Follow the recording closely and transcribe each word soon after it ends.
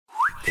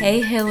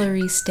Hey,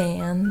 Hillary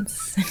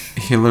Stans.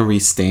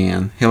 Hillary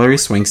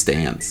Swing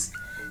Stans.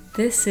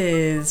 This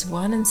is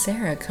Juan and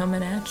Sarah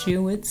coming at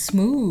you with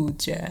smooth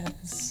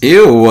jazz.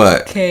 Ew,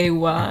 what?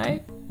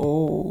 KYOT.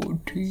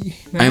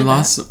 I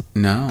lost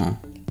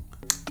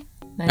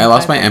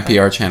my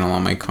NPR channel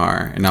on my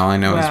car, and all I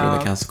know is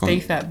really classical.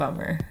 Big fat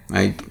bummer.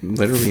 I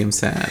literally am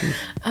sad.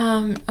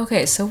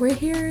 Okay, so we're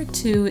here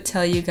to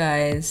tell you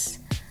guys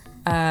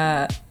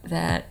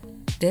that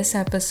this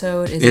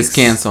episode is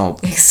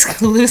canceled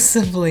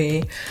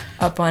exclusively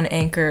up on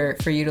Anchor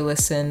for you to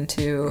listen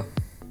to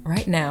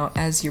right now,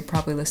 as you're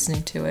probably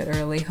listening to it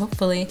early,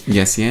 hopefully.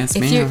 Yes,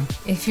 ma'am.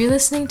 If you're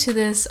listening to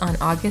this on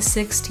August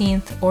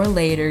 16th or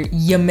later,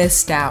 you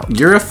missed out.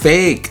 You're a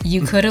fake.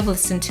 You could have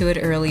listened to it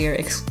earlier,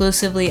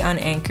 exclusively on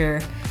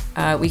Anchor.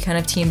 We kind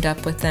of teamed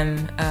up with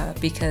them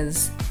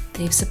because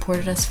they've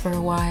supported us for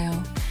a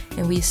while.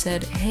 And we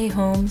said, hey,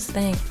 Holmes,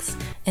 thanks.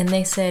 And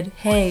they said,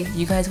 hey,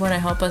 you guys want to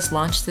help us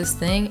launch this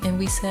thing? And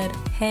we said,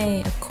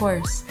 hey, of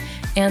course.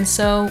 And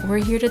so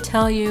we're here to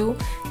tell you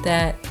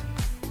that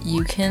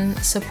you can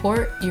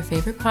support your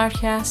favorite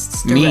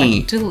podcasts.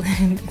 Me.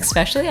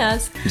 Especially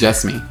us.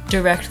 Just me.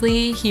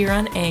 Directly here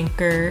on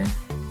Anchor.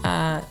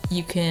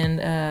 You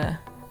can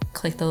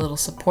click the little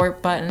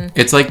support button.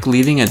 It's like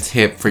leaving a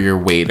tip for your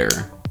waiter.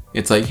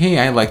 It's like, hey,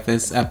 I like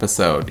this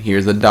episode.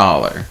 Here's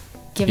 $1.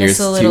 Give us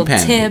a little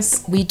tip.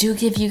 We do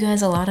give you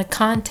guys a lot of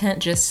content,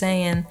 just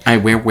saying. I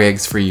wear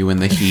wigs for you in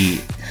the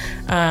heat.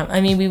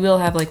 We will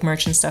have like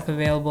merch and stuff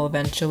available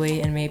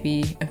eventually, and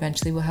maybe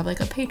eventually we'll have like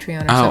a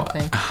Patreon or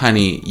something.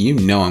 Honey, you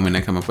know I'm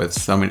gonna come up with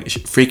so many.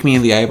 Freak me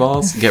in the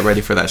eyeballs. Get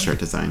ready for that shirt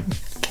design.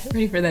 Get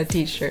ready for that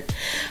t-shirt.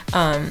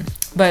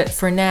 But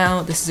for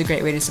now, this is a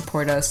great way to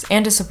support us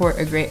and to support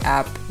a great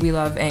app. We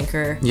love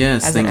Anchor.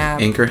 Yes, as an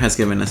app. Anchor has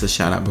given us a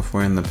shout out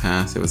before in the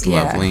past. It was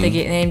lovely. They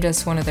named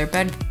us one of their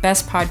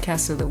best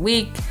podcasts of the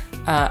week.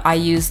 I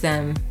use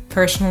them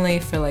personally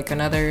for like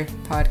another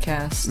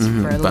podcast,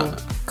 for a little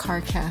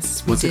car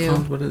cast. What's it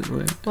called? What is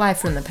it? Live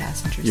from the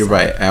passenger You're side.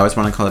 Right. I always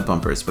want to call it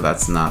bumpers, but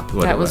that's not what it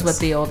was. That was what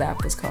the old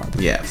app was called.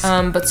 Yes.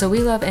 But so we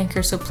love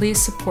Anchor, so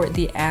please support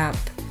the app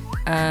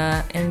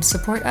and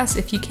support us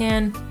if you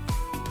can.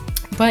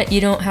 But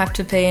you don't have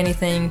to pay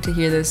anything to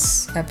hear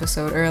this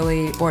episode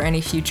early or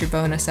any future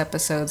bonus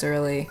episodes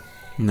early.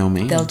 No,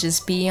 ma'am. They'll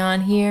just be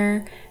on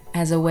here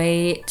as a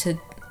way to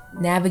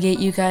navigate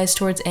you guys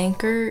towards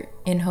Anchor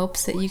in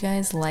hopes that you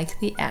guys like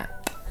the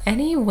app.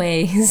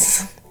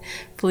 Anyways,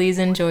 please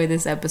enjoy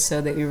this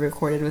episode that we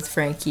recorded with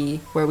Frankie,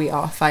 where we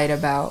all fight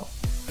about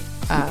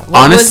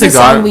what was the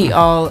song we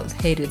all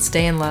hated?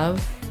 Stay in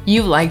Love?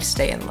 You liked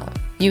Stay in Love.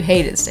 You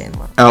hated Stay in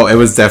Love. Oh, it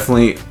was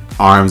definitely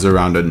arms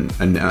around a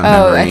memory.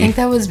 Oh, I think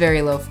that was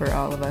very low for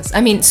all of us.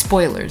 I mean,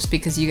 spoilers,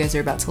 because you guys are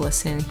about to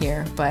listen in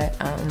here, but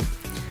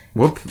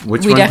we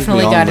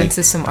definitely got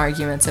into some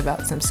arguments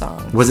about some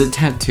songs. Was it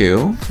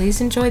Tattoo?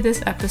 Please enjoy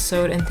this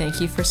episode, and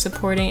thank you for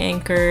supporting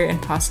Anchor and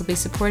possibly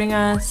supporting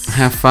us.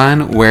 Have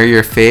fun. Wear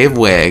your fave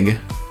wig.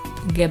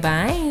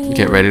 Goodbye.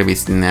 Get ready to be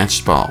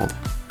snatched bald.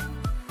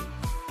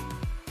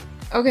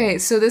 Okay,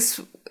 so this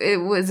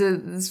was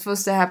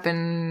supposed to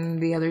happen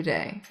the other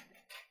day.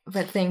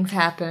 But things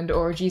happened,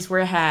 orgies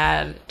were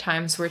had,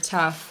 times were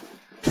tough.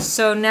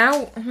 So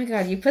now, oh my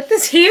god, you put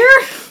this here?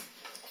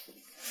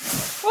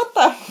 What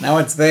the? Now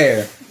it's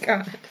there.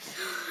 God.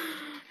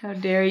 How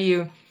dare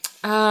you.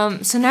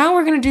 So now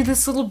we're going to do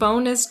this little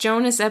bonus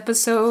Jonas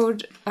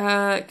episode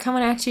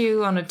coming at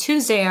you on a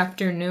Tuesday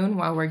afternoon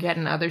while we're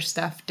getting other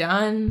stuff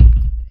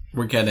done.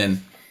 We're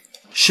getting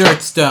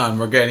shirts done.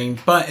 We're getting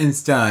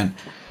buttons done.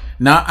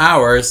 Not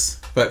ours,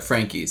 but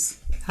Frankie's.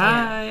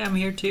 Hi, I'm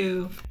here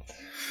too.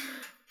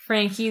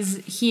 Frankie's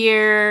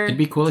here. It'd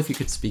be cool if you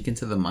could speak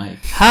into the mic.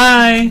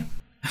 Hi!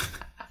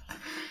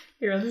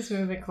 Here, I'll just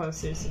move it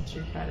closer since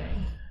you're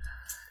cutting.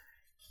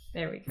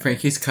 There we go.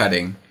 Frankie's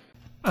cutting.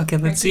 Okay,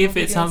 let's see if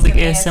it sounds like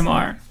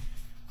ASMR.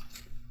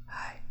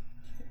 Hi.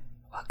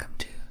 Welcome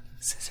to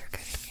Scissor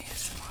Cutting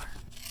ASMR.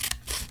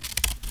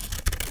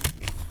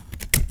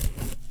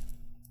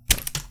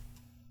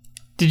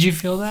 Did you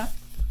feel that?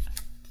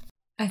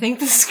 I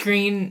think the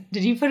screen...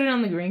 Did you put it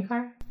on the green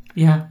car?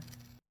 Yeah.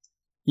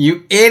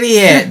 You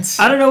idiot!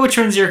 I don't know which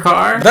one's your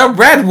car. The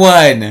red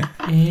one!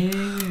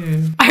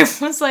 Ew. I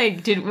was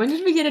like, when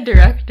did we get a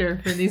director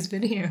for these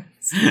videos?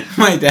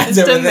 My dad's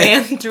Just over a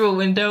there. man through a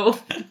window.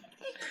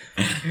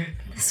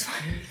 This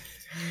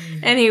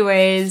one.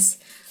 Anyways,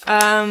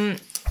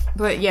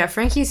 but yeah,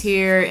 Frankie's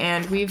here,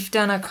 and we've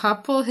done a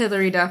couple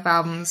Hilary Duff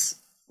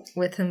albums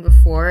with him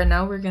before, and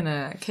now we're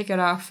gonna kick it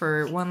off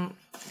for one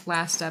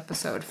last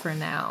episode for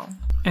now.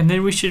 And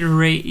then we should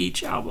rate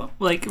each album.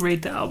 Like,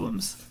 rate the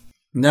albums.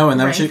 No, and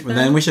then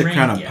we should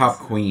crown a yes. pop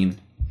queen.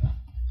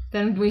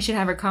 Then we should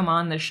have her come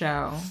on the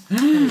show.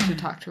 And we should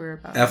talk to her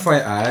about it.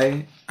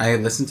 FYI, I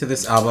listened to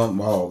this album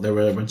while there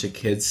were a bunch of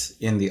kids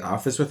in the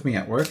office with me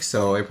at work,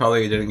 so I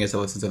probably didn't get to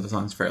listen to the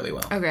songs fairly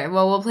well. Okay,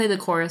 well, we'll play the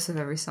chorus of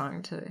every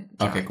song to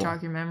Okay, cool.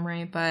 jog your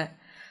memory, but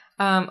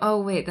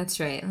Oh, wait, that's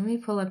right. Let me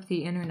pull up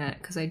the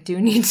internet because I do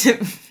need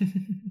to...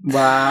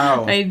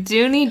 Wow. I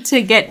do need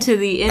to get to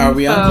the info. Are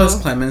we on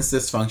Plus Clemens'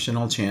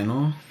 dysfunctional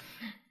channel?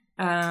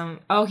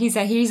 Oh, he's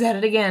at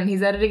it again.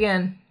 He's at it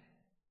again.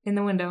 In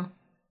the window.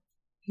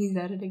 He's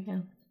at it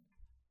again.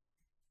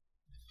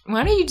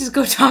 Why don't you just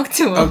go talk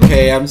to him?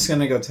 Okay, I'm just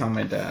gonna go tell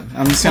my dad.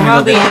 I'm just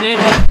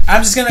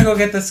gonna go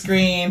get the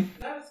screen.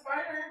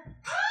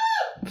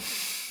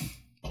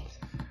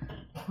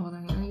 Hold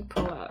on, let me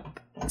pull up.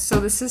 So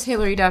this is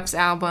Hilary Duff's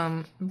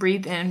album,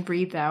 Breathe In,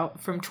 Breathe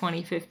Out, from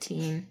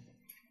 2015.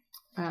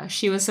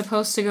 She was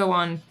supposed to go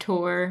on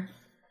tour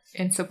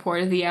in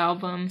support of the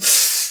album.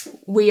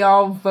 We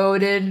all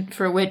voted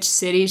for which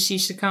city she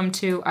should come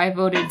to. I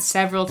voted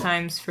several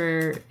times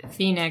for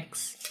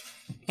Phoenix,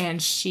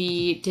 and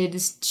she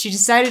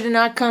decided to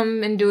not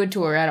come and do a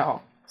tour at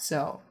all.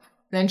 So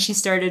then she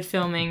started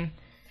filming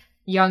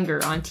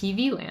Younger on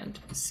TV Land.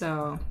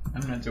 So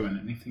I'm not doing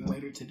anything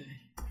later today.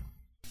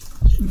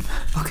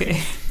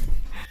 Okay.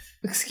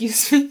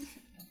 Excuse me.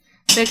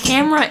 The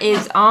camera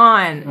is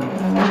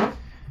on.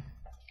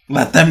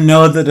 Let them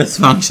know the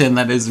dysfunction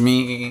that is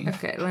me.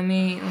 Okay, let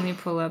me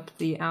pull up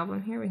the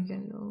album here. We can get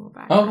a little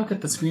back. Oh, look at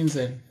the screen's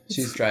in.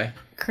 She's dry.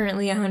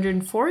 Currently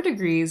 104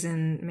 degrees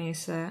in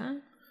Mesa,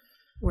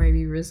 where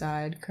we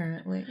reside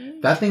currently.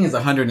 That thing is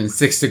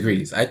 106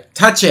 degrees. I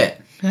touch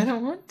it. I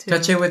don't want to.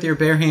 Touch it with your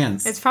bare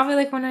hands. It's probably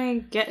like when I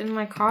get in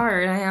my car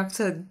and I have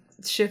to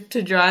shift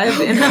to drive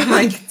and I'm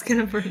like, it's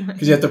gonna burn my...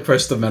 Because you have to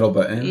push the metal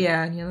button.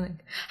 Yeah, and you're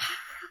like...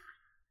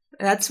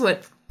 That's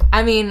what...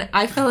 I mean,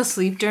 I fell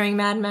asleep during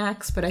Mad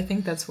Max, but I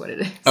think that's what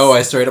it is. Oh,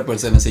 I straight up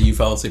was going to say you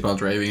fell asleep while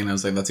driving, and I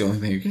was like, that's the only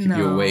thing that can keep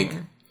you awake.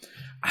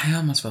 I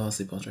almost fell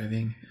asleep while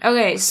driving.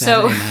 Okay,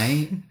 Saturday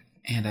night,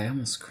 and I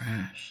almost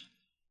crashed.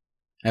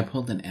 I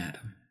pulled an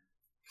Adam.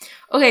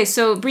 Okay,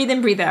 so Breathe In,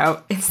 Breathe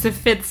Out. It's the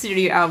fifth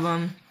studio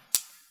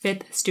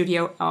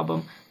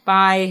album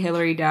by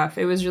Hilary Duff.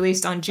 It was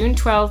released on June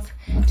 12th,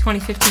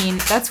 2015.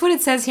 That's what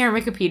it says here on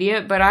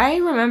Wikipedia, but I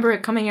remember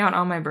it coming out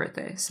on my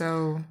birthday,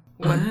 so...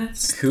 What?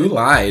 Who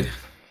lied?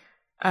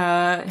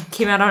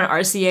 Came out on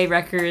RCA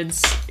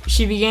Records.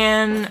 She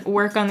began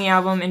work on the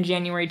album in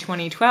January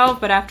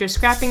 2012, but after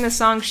scrapping the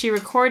songs she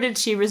recorded,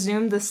 she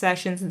resumed the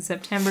sessions in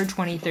September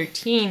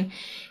 2013,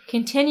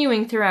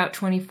 continuing throughout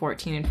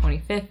 2014 and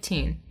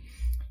 2015.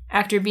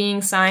 After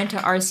being signed to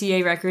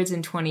RCA Records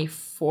in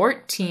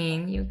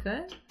 2014, you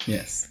good?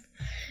 Yes.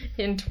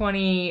 In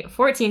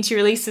 2014, she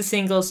released the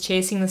singles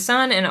Chasing the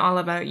Sun and All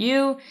About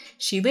You.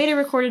 She later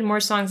recorded more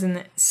songs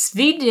in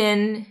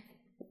Sweden,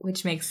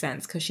 which makes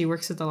sense because she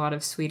works with a lot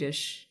of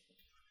Swedish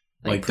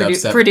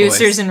producers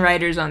boys. And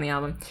writers on the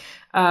album.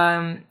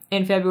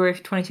 In February of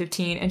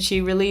 2015, and she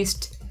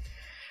released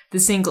the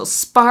single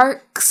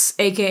Sparks,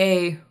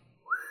 aka,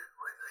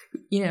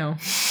 you know.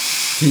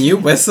 Can you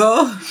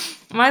whistle?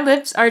 My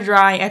lips are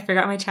dry. I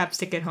forgot my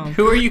chapstick at home.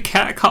 Who are you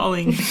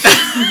catcalling?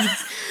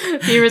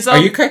 Are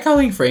you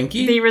catcalling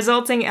Frankie? The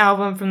resulting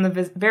album from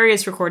the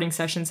various recording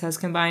sessions has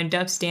combined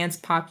Duff's dance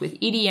pop with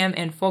EDM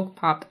and folk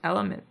pop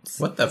elements.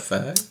 What the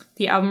fuck?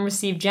 The album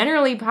received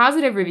generally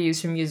positive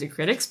reviews from music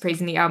critics,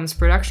 praising the album's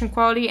production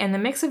quality and the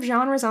mix of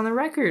genres on the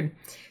record.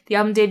 The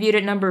album debuted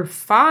at number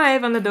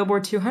 5 on the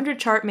Billboard 200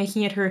 chart,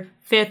 making it her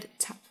 5th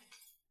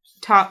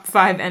top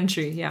 5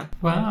 entry. Yeah.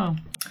 Wow.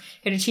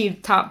 It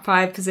achieved top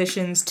 5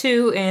 positions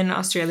too in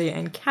Australia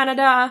and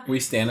Canada. We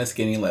stand a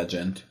skinny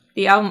legend.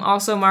 The album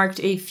also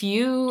marked a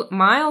few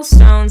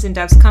milestones in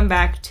Duff's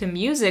comeback to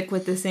music,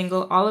 with the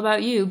single All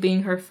About You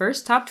being her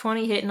first top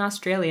 20 hit in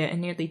Australia in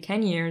nearly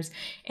 10 years,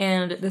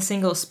 and the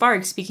single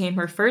Sparks became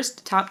her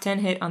first top 10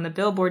 hit on the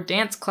Billboard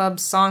Dance Club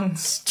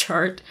Songs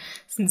chart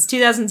since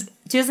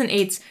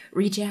 2008's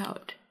Reach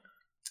Out.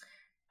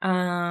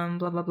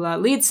 Blah, blah, blah.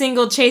 Lead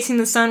single Chasing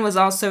the Sun was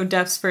also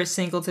Duff's first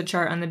single to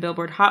chart on the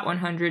Billboard Hot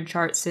 100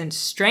 chart since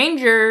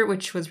Stranger,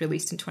 which was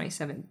released in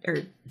 2000.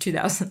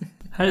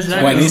 How does that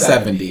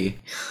 2070.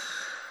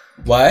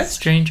 What?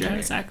 Stranger, how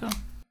does that go?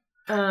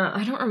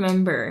 I don't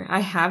remember.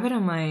 I have it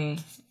on my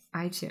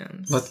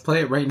iTunes. Let's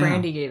play it right now.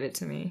 Brandy gave it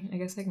to me. I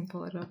guess I can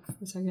pull it up for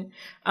a second.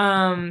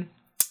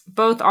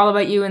 Both All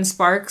About You and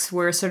Sparks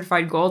were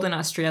certified gold in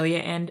Australia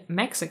and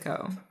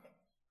Mexico.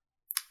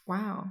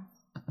 Wow.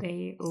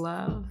 They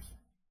love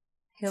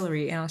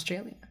Hilary in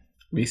Australia.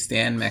 We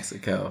stand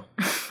Mexico.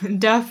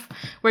 Duff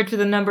worked with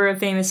a number of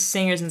famous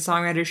singers and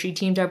songwriters. She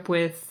teamed up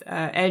with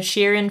Ed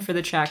Sheeran for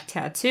the track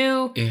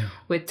Tattoo, Ew.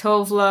 with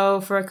Tove Lo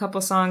for a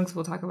couple songs.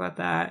 We'll talk about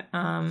that.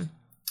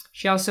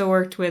 She also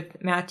worked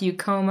with Matthew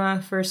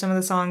Coma for some of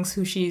the songs,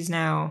 who she's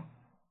now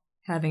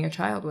having a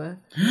child with.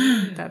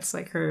 That's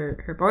like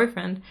her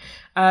boyfriend.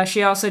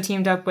 She also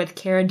teamed up with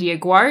Cara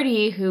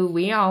DioGuardi, who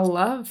we all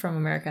love from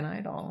American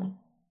Idol.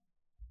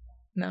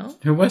 No?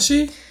 Who was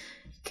she?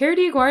 Cara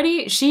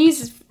DioGuardi,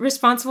 she's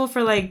responsible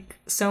for like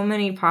so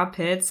many pop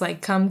hits,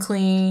 like Come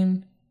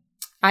Clean,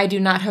 I Do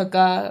Not Hook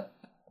Up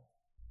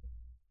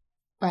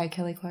by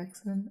Kelly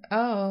Clarkson.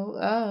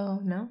 Oh,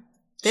 no.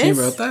 She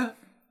wrote that?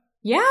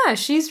 Yeah,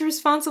 she's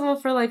responsible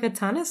for like a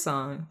ton of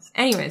songs.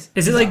 Anyways.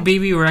 Is it like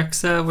Baby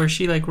Rexha, where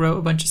she like wrote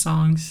a bunch of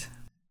songs?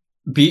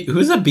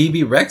 Who's a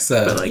BB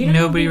Rexa? But like You don't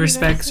know nobody BB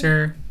respects Rexa?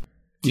 her.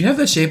 You have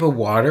The Shape of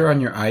Water on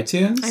your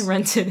iTunes? I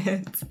rented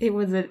it. It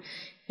was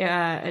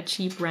a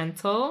cheap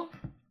rental.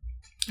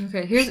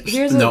 Okay,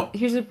 here's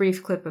a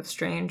brief clip of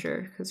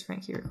Stranger because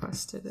Frankie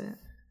requested it.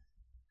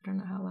 I don't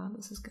know how loud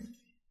this is gonna be.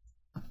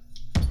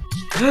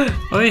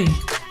 Oi.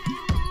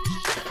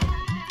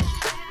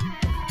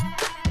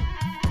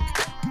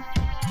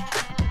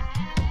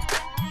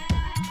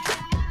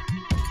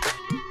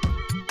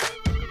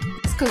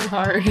 This goes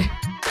hard. There's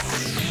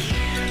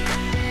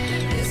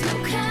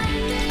no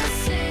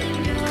kindness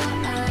in your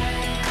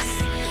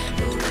eyes.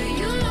 The way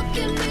you look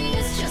at me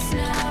is just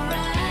not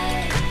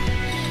right.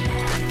 I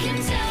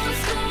can tell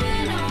what's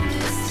going on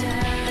this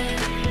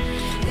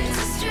time. There's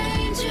a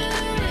stranger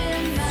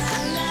in my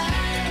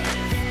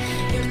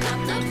life. You're not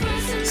the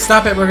person.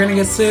 Stop it, we're gonna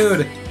get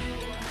sued.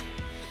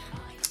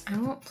 I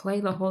won't play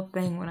the whole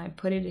thing when I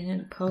put it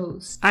in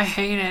post. I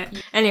hate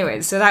it.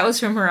 Anyways, so that was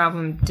from her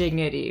album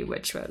Dignity,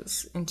 which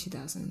was in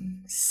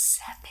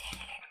 2007.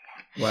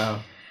 Wow.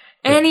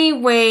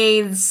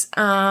 Anyways,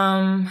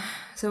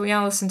 so we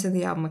all listened to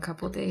the album a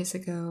couple days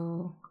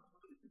ago.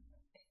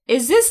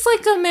 Is this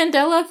like a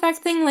Mandela effect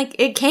thing? Like,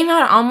 it came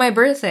out on my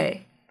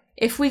birthday.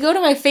 If we go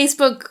to my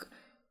Facebook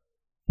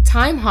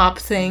time hop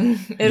thing,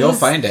 You'll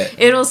find it.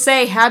 It'll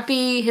say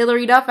Happy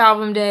Hillary Duff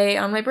Album Day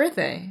on my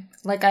birthday.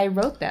 Like, I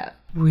wrote that.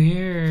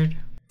 Weird.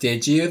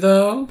 Did you,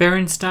 though?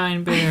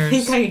 Berenstein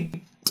Bears. I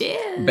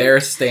did. Bear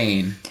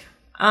Stain.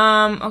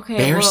 Okay.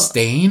 Bear well,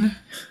 Stain?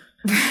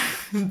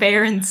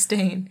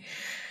 Berenstain.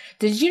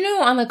 Did you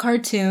know on the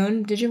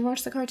cartoon? Did you ever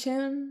watch the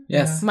cartoon?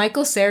 Yes.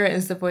 Michael Cera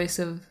is the voice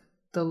of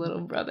the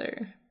little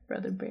brother,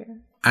 Brother Bear.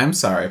 I'm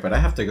sorry, but I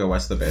have to go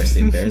watch the Bear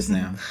Stain Bears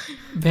now.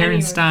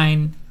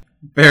 Berenstein.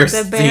 Bear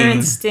The Stain.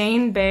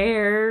 Berenstain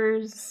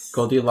Bears.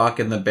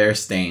 Goldilocks and the Bear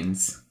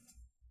Stains.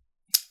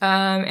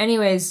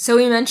 Anyways, so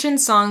we mentioned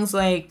songs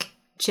like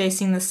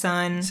Chasing the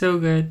Sun So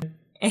good.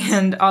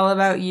 and All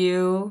About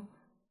You,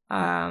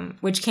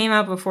 which came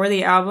out before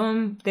the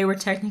album. They were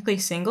technically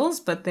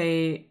singles, but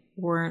they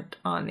weren't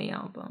on the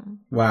album.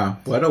 Wow,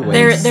 what a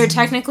waste. They're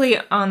technically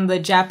on the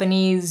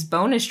Japanese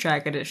bonus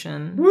track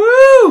edition.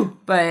 Woo!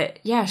 But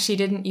yeah, she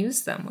didn't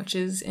use them, which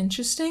is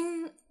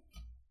interesting.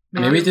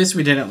 Maybe just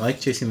we didn't like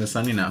Chasing the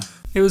Sun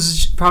enough. It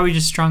was probably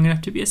just strong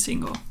enough to be a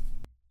single.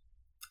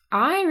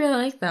 I really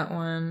like that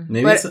one.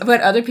 Maybe But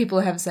other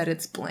people have said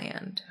it's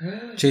bland.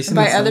 Chasing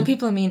By the Sun. other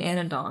people, I mean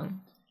Anna Dong.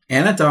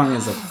 Anna Dong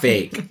is a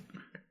fake.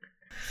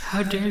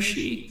 How dare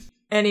she?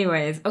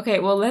 Anyways, okay,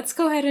 well, let's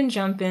go ahead and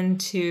jump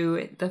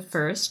into the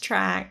first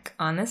track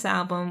on this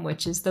album,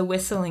 which is the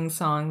whistling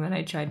song that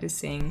I tried to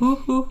sing.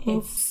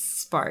 It's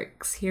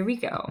Sparks. Here we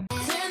go.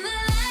 Turn the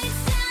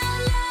lights down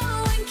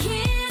low and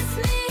kiss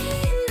me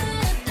in the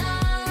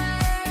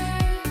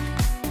dark.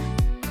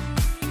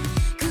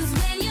 'Cause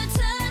when you're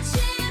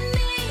touching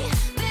me,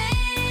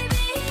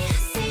 baby, I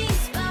see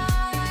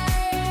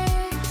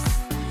sparks.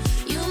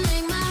 You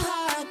make my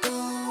heart go.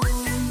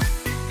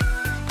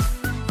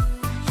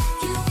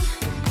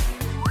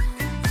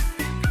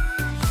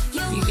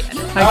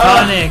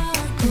 Iconic.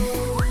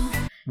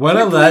 What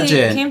a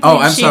legend. Can't Oh,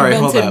 believe I'm she sorry,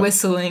 hold invented up.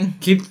 whistling.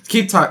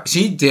 Keep talking.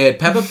 She did.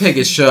 Peppa Pig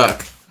is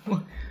shook.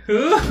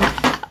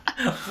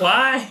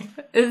 Why?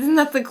 Isn't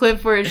that the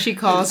clip where she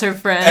calls her And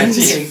friends?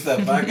 she hangs the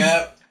fuck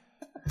up.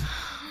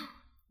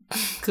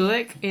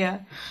 Click? Yeah.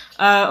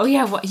 Oh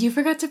yeah, you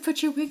forgot to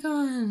put your wig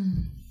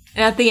on.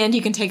 And at the end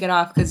you can take it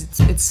off because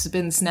it's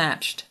been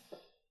snatched.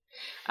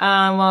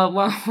 While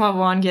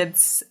Juan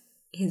gets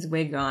his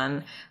wig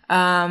on.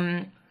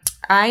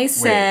 I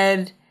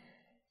said...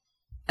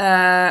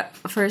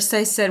 first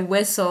I said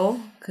whistle,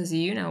 because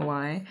you know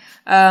why.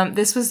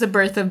 This was the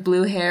birth of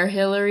Blue Hair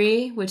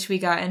Hillary, which we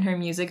got in her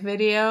music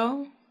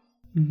video.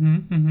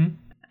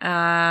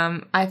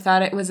 I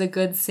thought it was a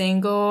good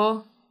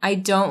single. I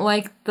don't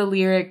like the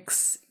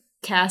lyrics,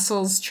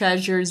 Castles,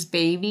 Treasures,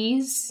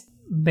 Babies.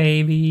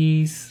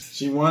 Babies.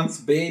 She wants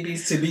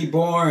babies to be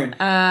born.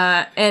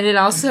 And it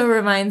also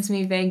reminds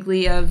me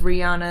vaguely of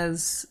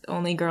Rihanna's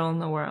Only Girl in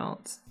the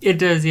World. It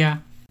does, yeah.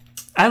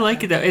 I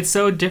like it though. It's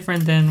so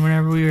different than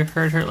whenever we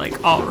heard her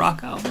like alt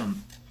rock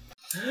album.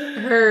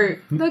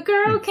 The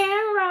Girl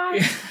Can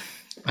Rock.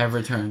 I've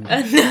returned.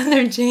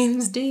 Another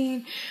James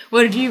Dean.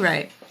 What did you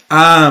write?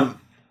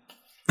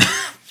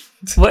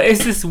 What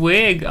is this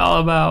wig all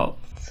about?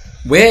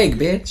 Wig,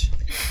 bitch.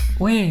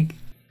 Wig.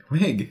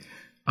 Wig.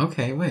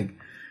 Okay, wig.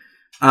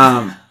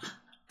 I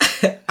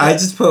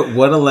just put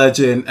what a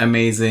legend,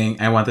 amazing.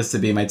 I want this to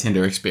be my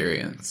Tinder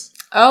experience.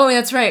 Oh,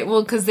 that's right.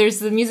 Well, because there's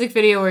the music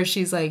video where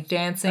she's like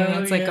dancing.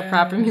 Oh, It's like a yeah.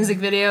 proper music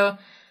video.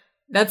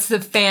 That's the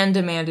fan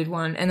demanded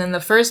one. And then the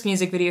first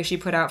music video she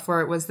put out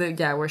for it was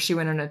where she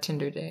went on a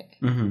Tinder date.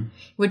 Mm-hmm.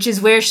 Which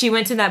is where she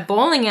went to that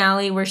bowling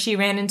alley where she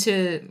ran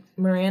into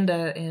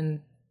Miranda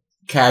and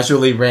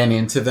Casually ran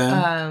into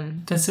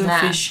them. That's so Nah.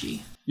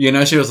 fishy. You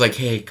know, she was like,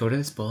 hey, go to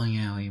this bowling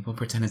alley. We'll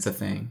pretend it's a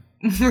thing.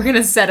 we're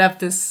gonna set up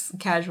this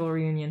casual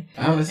reunion.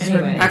 Oh, this Anyway.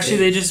 is really Actually,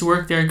 they just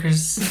worked there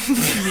because, you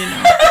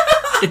know,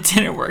 it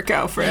didn't work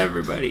out for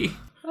everybody.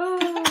 Oh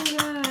my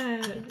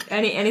god.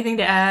 Anything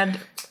to add,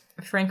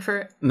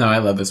 Frankfurt? No, I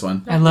love this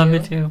one. I love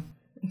it too.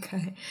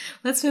 Okay.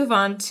 Let's move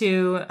on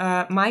to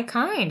My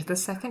Kind, the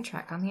second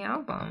track on the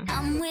album.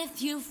 I'm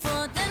with you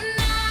for the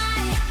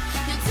night.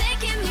 You're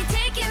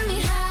taking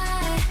me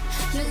high.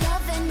 You're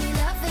loving me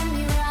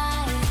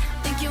right.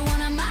 Think you're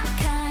one of my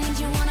kind,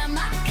 you're one of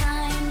my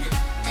kind.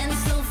 And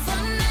so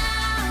for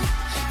now,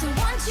 don't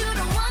want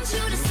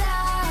you to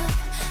stop.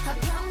 I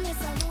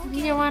promise I won't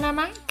get You're one of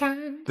my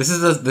kind. This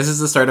is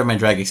the start of my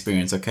drag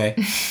experience, okay?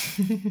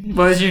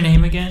 What was your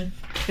name again?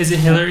 Is it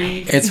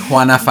Hillary? It's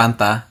Juana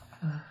Fanta.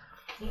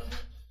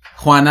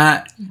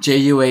 Juana,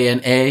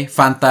 Juana,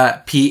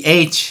 Fanta,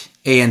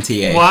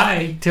 Phanta.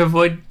 Why? To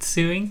avoid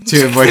suing?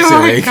 To avoid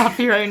suing.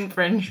 Copyright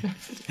infringement.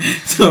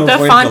 To The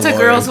avoid Fanta lawyers.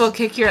 girls will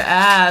kick your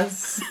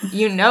ass.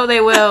 You know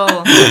they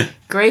will.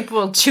 Grape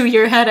will chew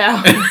your head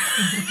out. Which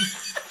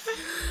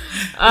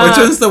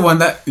one's the one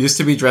that used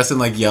to be dressed in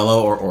like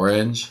yellow or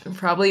orange?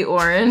 Probably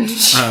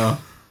orange.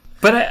 Oh.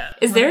 But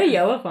Is there a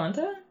yellow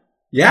Fanta?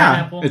 Yeah,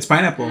 Pineapple. it's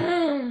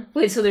pineapple.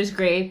 Wait, so there's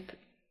grape,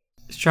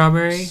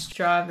 strawberry.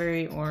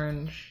 strawberry,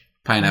 orange.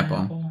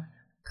 Pineapple.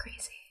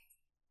 Crazy.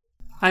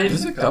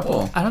 There's a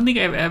couple. I don't think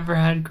I've ever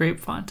had grape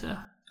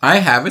Fanta, I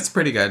have. It's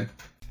pretty good.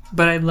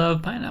 but I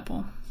love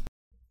pineapple.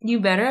 You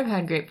better have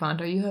had grape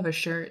Fanta. You have a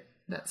shirt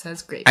that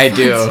says grape I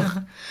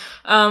Fanta.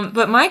 do.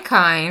 But My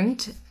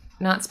Kind,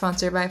 not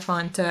sponsored by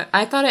Fanta,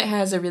 I thought it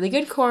has a really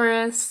good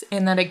chorus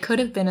and that it could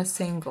have been a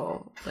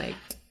single. Like,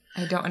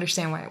 I don't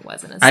understand why it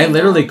wasn't a single. I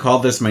literally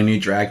called this my new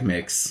drag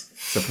mix,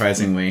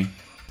 surprisingly.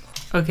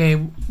 Okay,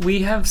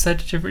 we have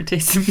such different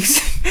taste in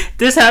music.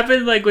 This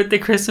happened like with the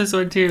Christmas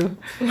one too.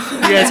 You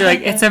guys are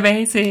like, it's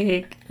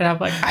amazing, and I'm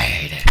like, I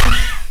hate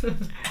it.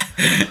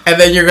 And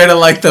then you're gonna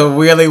like the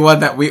really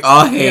one that we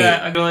all hate.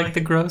 Yeah, I go like the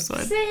gross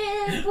one.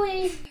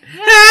 Simply.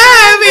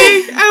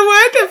 I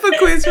want it for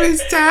Christmas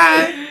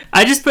time.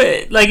 I just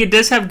put like, it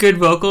does have good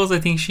vocals. I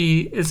think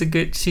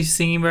she's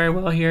singing very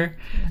well here.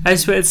 I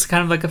just put it's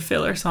kind of like a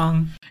filler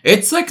song.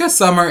 It's like a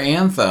summer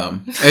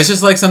anthem. It's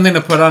just like something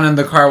to put on in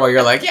the car while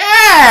you're like,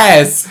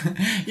 yes!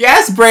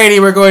 Yes, Brady,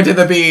 we're going to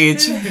the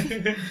beach.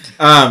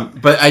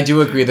 But I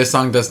do agree, this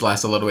song does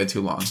last a little bit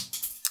too long.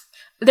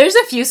 There's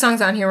a few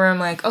songs on here where I'm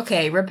like,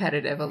 okay,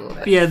 repetitive a little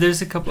bit. Yeah,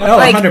 there's a couple. Oh,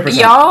 Like, 100%.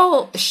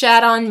 y'all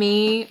shat on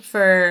me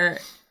for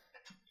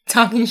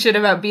talking shit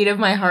about Beat of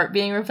My Heart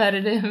being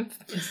repetitive.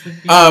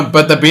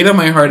 But the beat of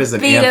my heart is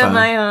an Beat anthem. of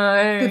my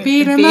heart. The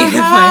beat of my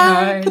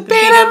heart. The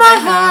beat of my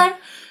heart.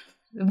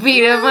 The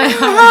beat of my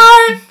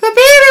heart. The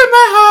beat of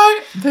my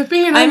heart. The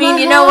beat of my I heart. mean,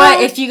 you know what?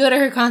 If you go to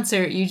her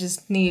concert, you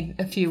just need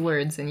a few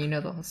words and you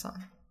know the whole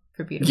song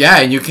for Beat of My Yeah,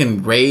 and you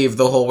can rave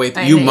the whole way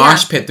through. I You know,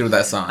 mosh yeah. pit through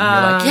that song. You're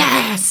like,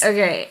 yes!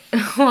 Okay.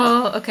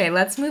 Well, okay,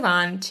 let's move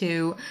on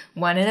to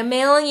One in a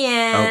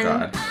Million. Oh,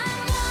 God.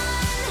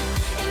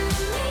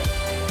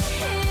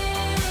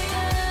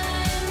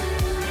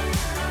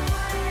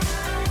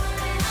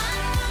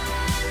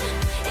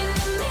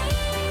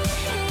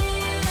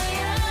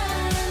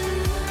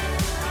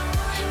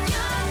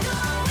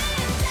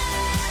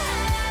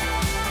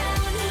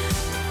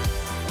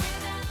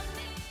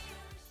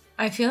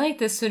 I feel like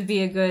this would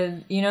be a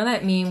good, you know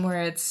that meme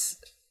where it's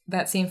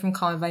that scene from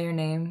Call Me By Your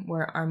Name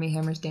where Army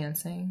Hammer's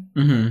dancing?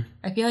 Mm-hmm.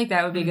 I feel like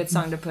that would be a good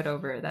song to put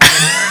over that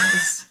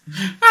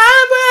video.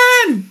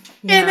 I win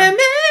in Yeah. a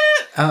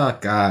minute. Oh,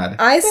 God.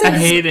 I I said,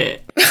 hate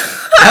it.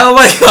 Oh,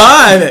 my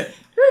God.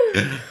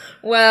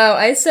 wow,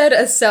 I said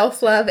a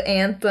self-love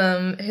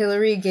anthem.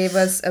 Hillary gave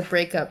us a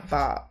breakup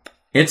bop.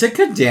 It's a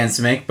good dance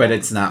make, but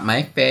it's not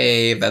my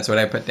fave. That's what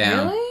I put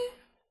down. Really?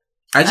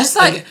 I I just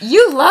thought like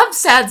you love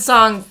sad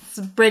songs,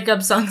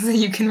 breakup songs that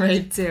you can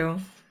rate to.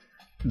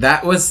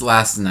 that was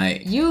last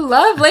night. You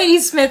love Lady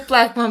Smith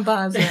Black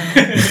Mambazo.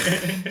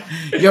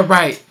 You're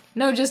right.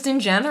 No, just in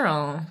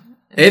general.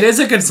 It is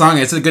a good song.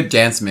 It's a good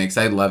dance mix.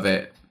 I love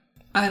it.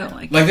 I don't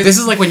like Like, this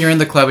is like when you're in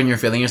the club and you're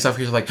feeling yourself.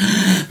 You're like,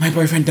 my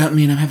boyfriend dumped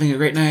me and I'm having a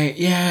great night.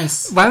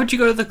 Yes. it. Why would you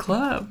go to the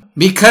club?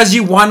 Because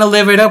you want to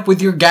live it up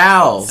with your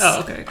gals. Oh,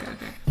 okay.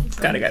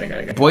 Got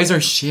it. Boys are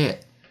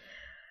shit.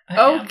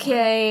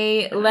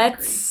 Okay,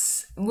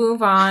 let's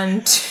move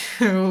on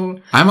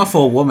to... I'm a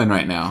full woman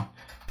right now.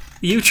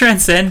 You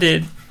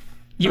transcended.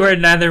 You are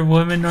neither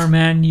woman nor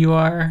man. You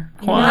are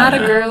Juana. Not a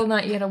girl,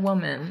 not yet a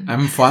woman.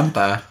 I'm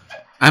Fanta.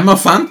 I'm a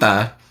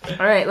Fanta.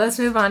 All right, let's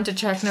move on to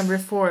track number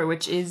 4,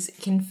 which is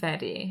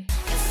Confetti.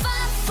 If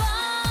I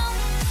fall,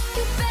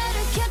 you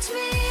better catch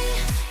me.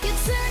 You're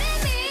turning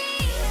me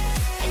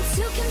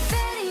into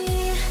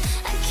confetti.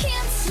 I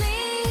can't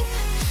sleep.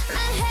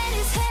 My head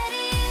is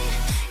heady.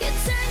 You're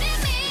turning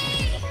me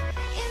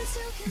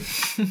into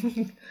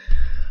confetti.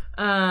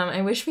 I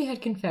wish we had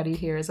confetti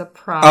here as a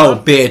prop.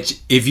 Oh, bitch.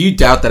 If you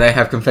doubt that I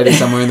have confetti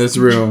somewhere in this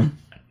room.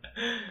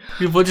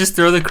 People just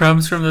throw the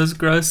crumbs from those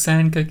gross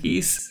sand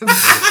cookies.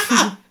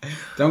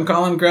 Don't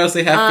call them gross.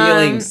 They have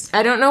feelings.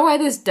 I don't know why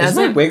this Is my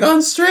doesn't... wig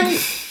on straight?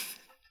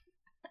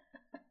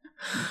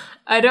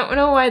 I don't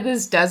know why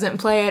this doesn't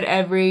play at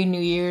every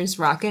New Year's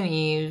Rockin'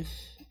 Eve.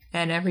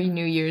 and every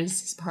New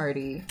Year's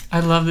party. I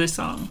love this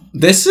song.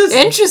 This is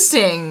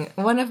Interesting.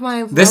 One of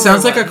my. this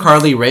sounds like a ones.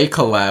 Carly Rae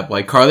collab.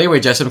 Like Carly Rae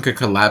Jepsen could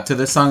collab to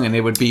this song and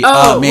it would be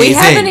Oh, amazing. we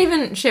haven't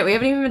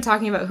even been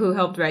talking about who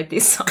helped write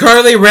these songs.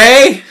 Carly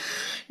Rae,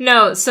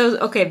 No, so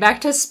okay,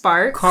 back to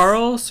Sparks.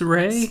 Carlos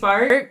Ray.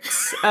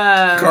 Sparks.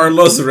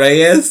 Carlos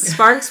Reyes.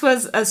 Sparks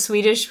was a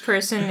Swedish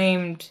person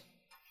named.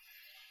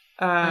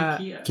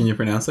 Can you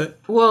pronounce it?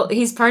 Well,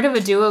 he's part of a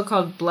duo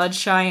called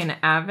Bloodshy and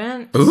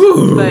Avant.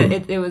 Ooh.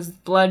 But it was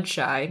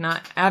Bloodshy,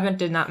 not Avant.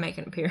 Did not make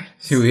an appearance.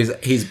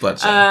 He's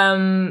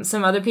bloodshot.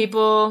 Some other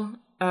people.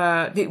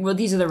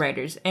 These are the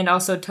writers, and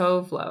also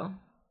Tovlo,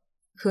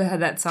 who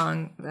had that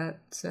song that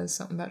says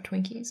something about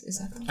Twinkies. Is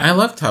that the one? I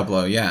love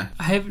Tableau. Yeah.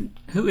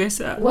 Who is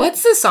that?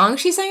 What's the song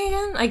she sang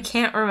again? I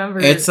can't remember.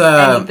 It's,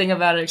 anything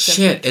about it. Except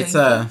Shit. for It's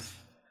Twinkies.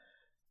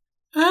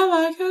 I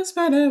like us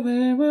better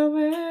when we're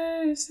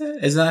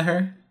wasted. Is that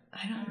her?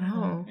 I don't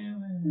know.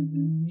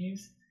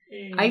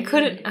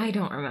 I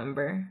don't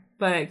remember.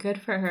 But good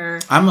for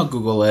her. I'm gonna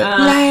Google it.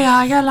 Lay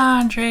all your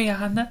laundry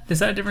on the... Is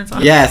that a different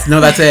song? Yes. No,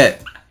 that's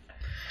it.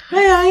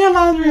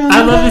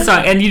 I love this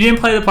song. And you didn't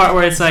play the part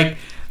where it's like,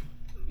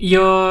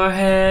 your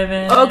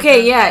heaven.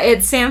 Okay, yeah,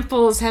 it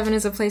samples "Heaven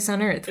Is a Place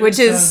on Earth," which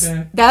so is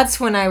good. that's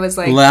when I was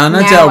like,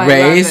 Lana now Del I love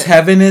Rey's it.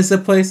 "Heaven Is a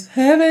Place."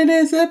 Heaven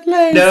is a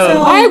place. No.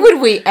 Why would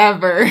we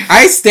ever?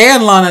 I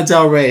stand Lana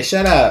Del Rey.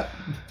 Shut up.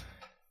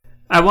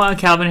 I want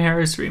a Calvin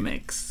Harris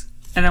remix.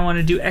 And I want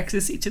to do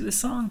ecstasy to this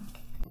song.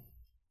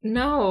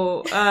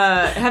 No,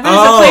 "Heaven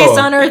Oh. Is a Place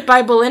on Earth"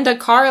 by Belinda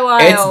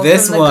Carlisle. It's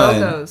this from the one.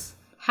 Go-Go's.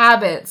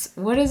 Habits.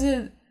 What is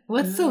it?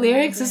 What's the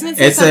lyrics? Isn't it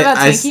It's something about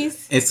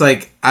Twinkies? it's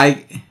like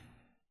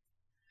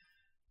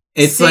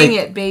It's Sing like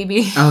it,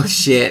 baby. oh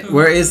shit.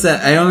 Where is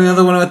that? I only know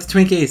the one about the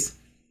Twinkies.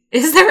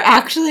 Is there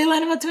actually a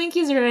line about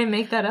Twinkies, or did I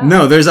make that up?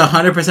 No, there's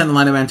 100% a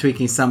line about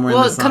Twinkies somewhere in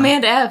Well, the song.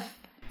 Command F.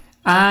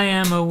 I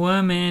am a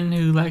woman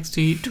who likes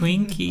to eat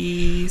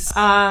Twinkies.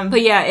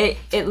 But yeah,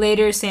 it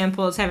later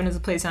samples "Heaven Is a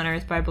Place on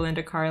Earth" by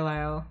Belinda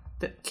Carlisle.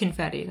 The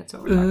Confetti. That's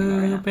what we're talking about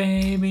right Ooh, now.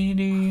 baby,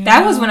 do you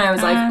That was know when I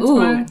was like, that's ooh.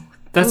 why-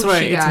 That's Ooh, why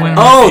she it's got one it. of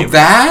my Oh, favorites.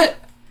 that?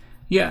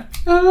 Yeah.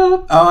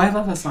 Oh, I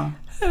love that song.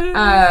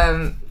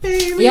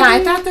 Yeah,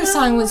 I thought the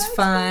song was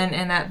fun,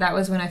 and that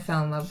was when I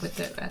fell in love with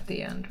it at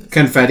the end.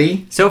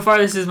 Confetti. So far,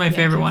 this is my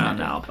favorite one on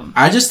the album.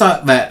 I just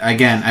thought that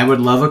again, I would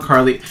love a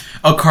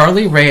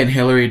Carly Rae and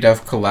Hilary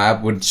Duff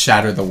collab would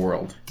shatter the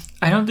world.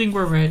 I don't think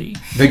we're ready.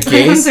 The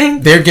gays,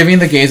 they're giving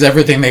the gays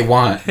everything they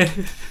want.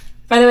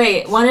 By the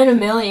way, "One in a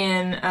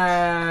Million"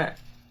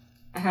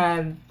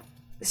 had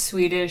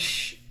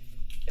Swedish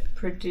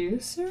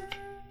producer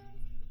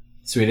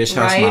Swedish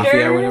House Writer?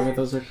 Mafia, whatever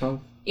those are called.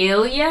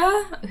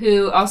 Ilya,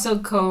 who also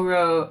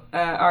co-wrote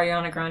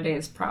Ariana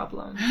Grande's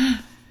 "Problem."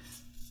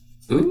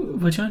 Ooh.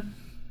 Which one?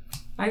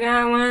 I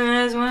got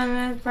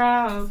one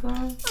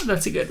problem. Oh,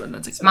 that's a good one.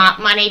 That's a good Smart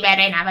money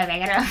better not be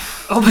bigger.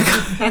 Oh my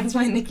god. That's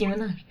my Nicki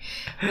Minaj.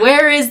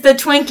 Where is the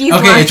Twinkies?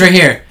 Okay, line? it's right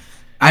here.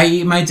 I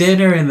eat my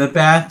dinner in the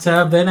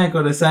bathtub, then I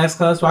go to sex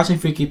clubs, watching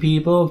freaky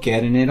people,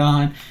 getting it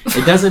on.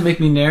 It doesn't make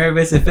me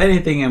nervous. If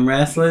anything, I'm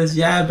restless.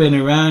 Yeah, I've been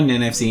around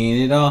and I've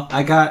seen it all.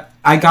 I got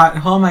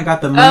home, I got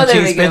the there we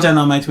munchies, go. binge on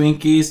all my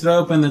Twinkies,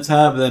 throw up in the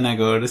tub, then I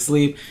go to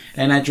sleep.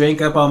 And I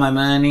drink up all my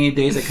money,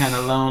 days are kind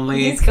of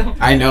lonely. Please go.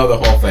 I know the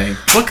whole thing.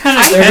 What kind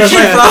of There's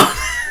my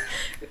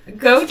phone.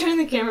 Go turn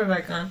the camera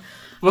back on.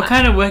 What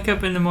kind of wake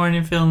up in the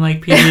morning feeling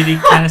like P. Diddy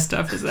kind of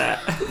stuff is that?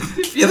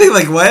 Feeling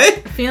like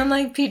what? Feeling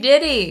like P.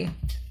 Diddy.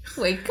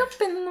 Wake up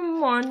in the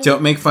morning.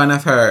 Don't make fun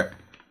of her.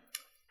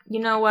 You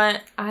know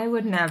what? I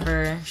would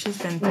never.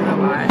 She's been through a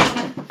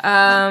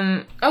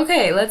lot.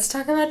 Okay, let's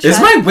talk about Is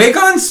my wig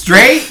on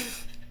straight?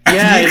 Yeah,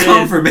 I it need is.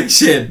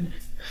 confirmation.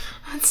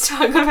 Let's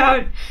talk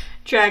about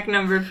track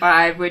number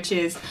 5, which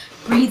is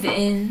 "Breathe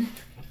In,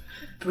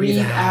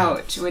 Breathe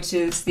Out," which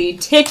is the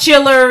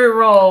titular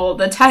role,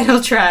 the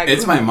title track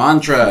It's my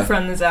mantra.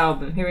 from this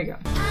album. Here we go.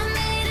 I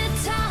made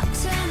a top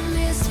 10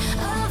 list of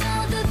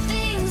all the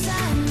things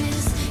I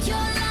miss. Your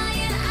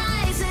lying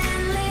eyes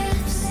and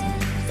lips,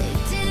 they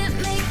didn't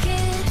make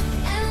it.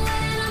 And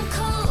when I'm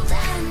cold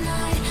at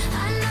night,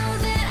 I know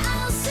that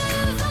I'll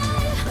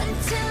survive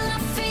until I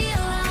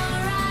feel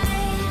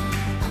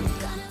alright. I'm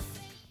gonna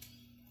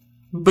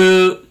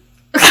Boo.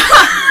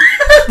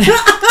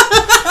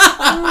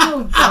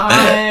 Oh,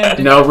 God.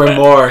 No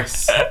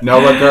remorse. No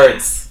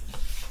regrets.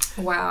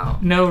 Wow.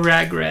 No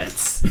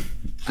regrets.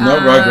 No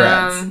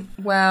regrets.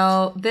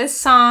 Well, this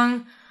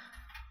song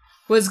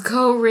was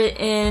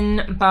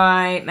co-written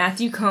by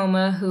Matthew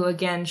Coma, who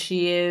again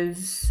she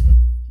is.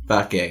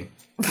 Fucking.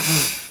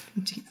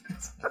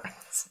 Jesus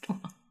Christ.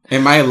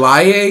 Am I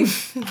lying?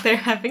 They're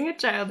having a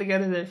child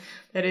together.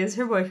 That is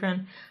her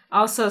boyfriend.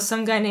 Also,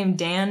 some guy named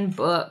Dan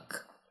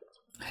Book,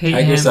 Hate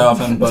Hang him.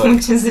 yourself and book.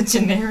 which is a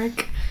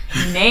generic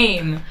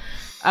name.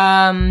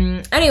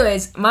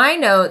 Anyways, my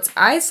notes.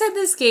 I said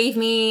this gave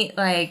me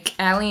like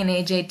Allie and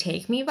AJ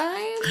Take Me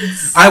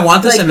vibes. I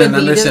want this Like in the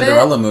another beat of it?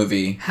 Cinderella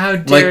movie. How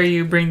dare Like-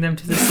 you bring them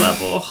to this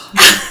level?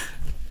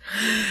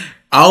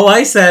 All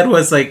I said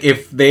was like,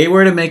 if they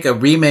were to make a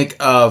remake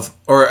of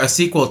or a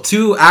sequel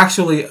to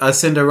actually a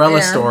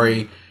Cinderella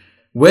story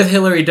with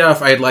Hilary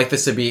Duff, I'd like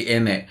this to be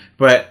in it.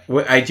 But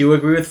I do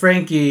agree with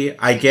Frankie.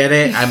 I get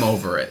it. I'm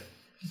over it.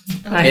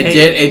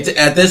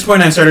 At this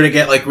point, I'm starting to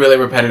get like really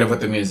repetitive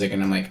with the music,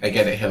 and I'm like, I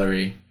get it,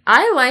 Hilary.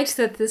 I liked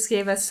that this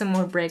gave us some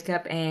more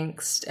breakup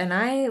angst, and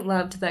I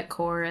loved that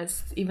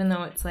chorus, even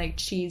though it's like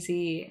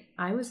cheesy.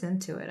 I was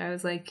into it. I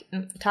was like,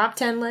 top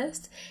 10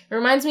 list. It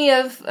reminds me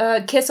of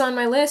 "Kiss on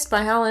My List"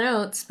 by Hall &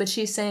 Oates, but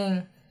she's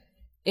saying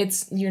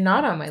you're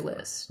not on my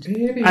list.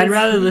 I'd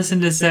rather listen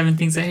to 7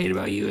 Things I Hate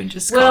About You and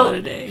just call it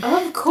a day.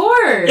 Of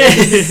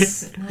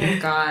course. Oh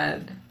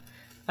God.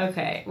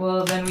 Okay,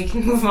 well then we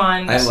can move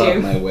on I to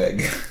love my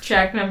wig.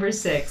 track number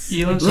 6.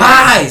 You look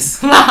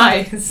Lies!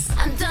 Lies.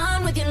 I'm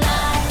done with your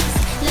lies.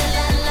 La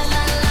la la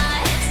la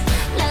lies.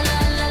 La la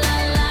la la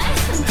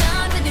lies. I'm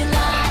done with your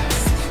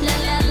lies. La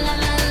la la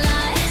la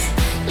lies.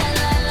 La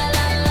la la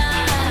la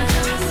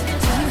lies.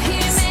 Do you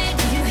hear me?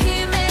 Do you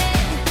hear me?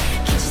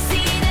 Can't you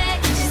see that?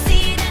 Can't you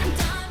see that? I'm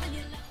done with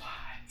your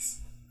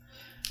lies.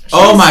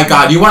 Oh my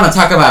God! You want to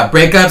talk about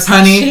breakups,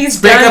 honey?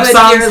 She's breakup done with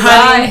songs, your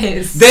honey.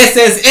 lies. This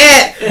is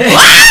it.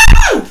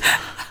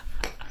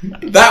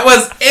 That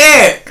was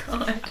it.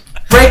 God.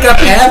 Breakup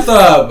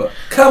anthem.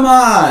 Come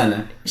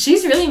on.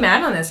 She's really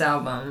mad on this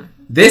album.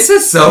 This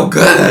is so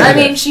good. I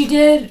mean, she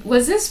did.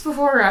 Was this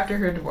before or after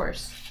her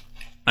divorce?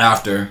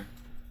 After.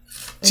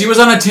 She was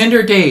on a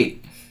Tinder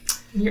date.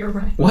 You're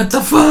right. What the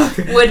fuck?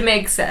 Would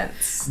make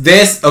sense.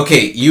 This,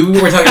 okay, you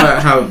were talking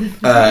about how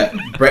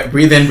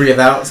Breathe In, Breathe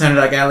Out sounded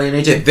like Ali and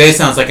AJ. This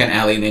sounds like an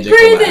Ali and AJ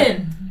Breathe collab.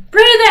 in.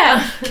 Breathe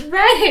out.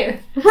 Right here.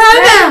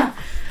 Right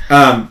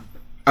now.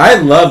 I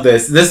love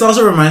this. This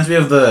also reminds me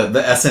of the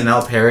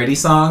SNL parody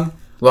song,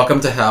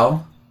 Welcome to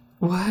Hell,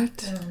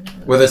 What?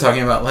 where they're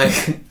talking about,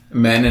 like,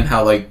 men and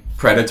how, like,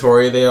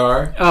 predatory they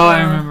are. Oh,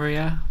 I remember,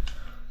 yeah.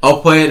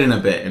 I'll play it in a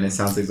bit, and it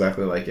sounds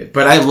exactly like it.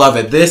 But I love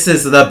it. This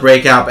is the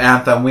breakout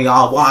anthem we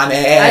all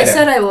wanted. I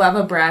said I love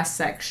a brass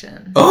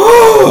section.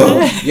 Oh,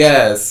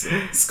 yes.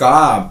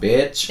 Ska,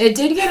 bitch. It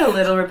did get a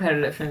little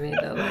repetitive for me,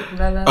 though. Like,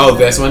 la, la, Oh, la,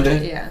 this la, one la,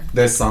 did? Yeah.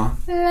 This song.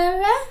 La, la,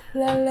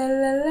 la, la, la,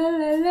 la, la,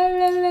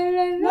 la, la,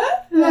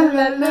 la,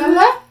 la, la,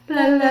 la.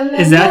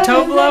 Is that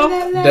Toblo?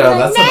 No,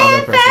 that's some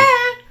other person.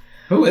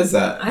 Who is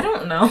that? I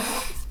don't know.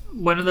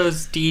 One of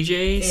those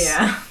DJs?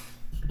 Yeah.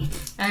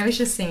 I was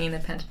just singing the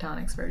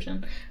Pentatonics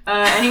version.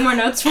 Any more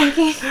notes,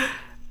 Frankie?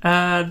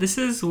 This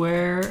is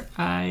where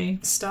I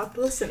Stop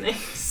listening.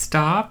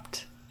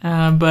 stopped.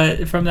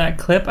 But from that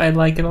clip, I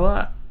like it a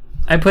lot.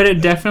 I put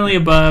it definitely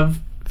above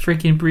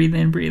freaking Breathe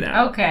In, Breathe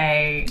Out.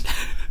 Okay.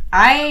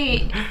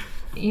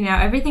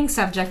 Everything's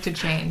subject to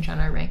change on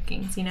our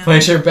rankings, you know?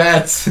 Place your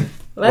bets.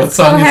 What Let's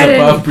song go is ahead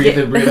above and Breathe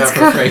In, Breathe Out let's for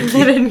go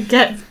Frankie? ahead and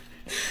get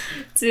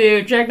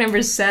to track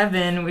number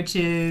 7, which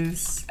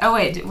is... Oh,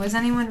 wait. Was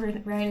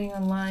anyone writing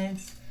on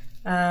Lies?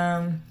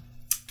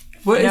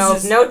 What is No,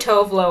 this? no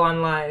Tovlo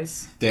on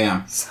Lies.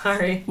 Damn.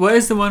 Sorry. What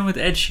is the one with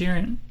Ed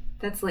Sheeran?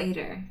 That's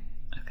later.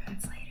 Okay.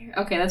 That's later.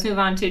 Okay, let's move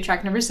on to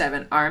track number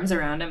 7, Arms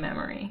Around a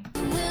Memory.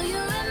 Will you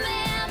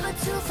remember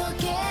to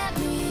forget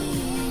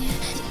me? You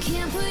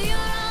can't put your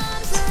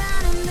arms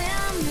around a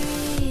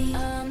memory.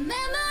 A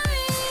memory.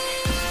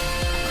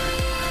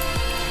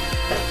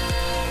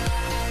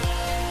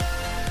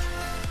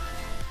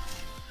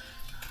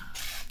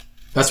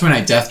 That's when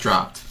I death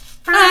dropped.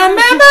 A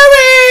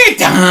memory!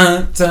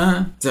 Dun,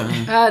 dun,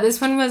 dun. This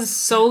one was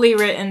solely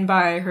written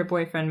by her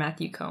boyfriend,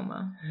 Matthew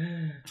Coma.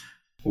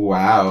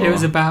 Wow. It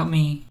was about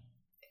me.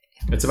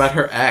 It's about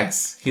her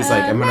ex. He's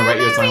like, I'm gonna write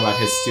you a song about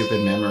his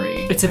stupid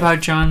memory. It's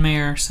about John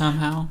Mayer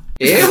somehow.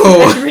 Ew.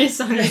 Every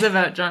song is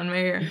about John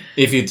Mayer.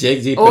 If you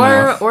dig deep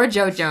enough. Or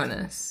Joe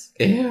Jonas.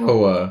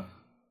 Ew.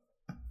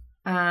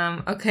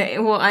 Okay,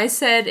 well, I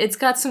said it's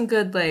got some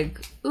good,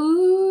 like,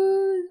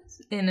 oohs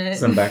in it.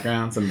 Some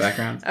background.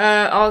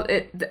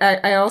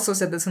 I also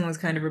said this one was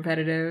kind of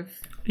repetitive.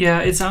 Yeah,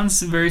 it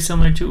sounds very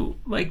similar to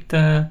like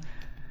the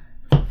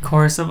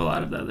chorus of a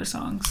lot of the other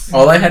songs.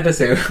 All I had to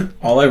say,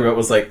 all I wrote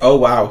was like, oh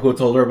wow, who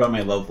told her about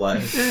my love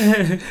life?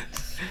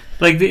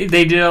 Like they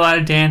did a lot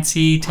of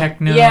dancey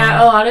techno.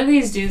 Yeah, a lot of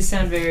these do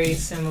sound very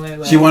similar.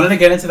 Like, She wanted to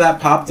get into that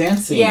pop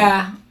dance scene.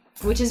 yeah,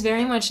 which is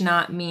very much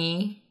not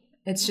me.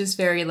 It's just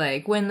very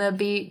like, when the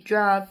beat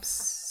drops,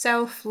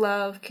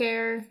 self-love,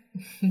 care,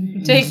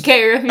 take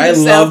care of I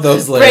yourself. love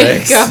those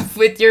lyrics. Break up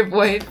with your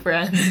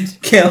boyfriend.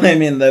 Kill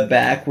him in the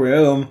back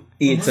room.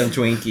 Eat some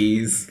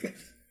Twinkies.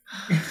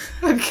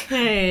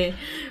 Okay,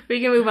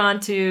 we can move on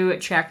to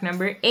track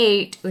number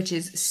 8, which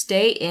is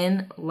Stay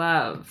in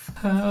Love.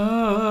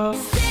 Oh.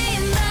 Stay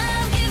in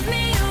love, give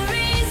me a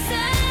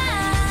reason.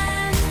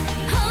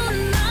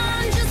 Holding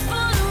on just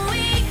for the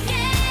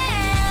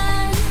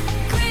weekend.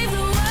 Crave the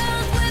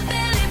world, we're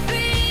barely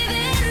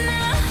breathing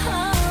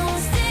now.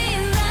 Stay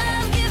in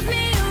love, give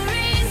me a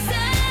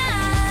reason.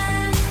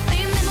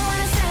 Remember when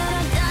I said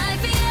I'd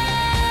die for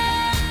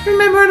you?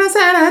 Remember when I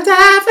said I'd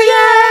die for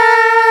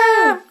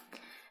you?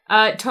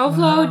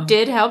 Tovlo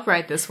did help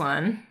write this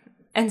one.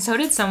 And so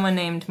did someone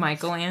named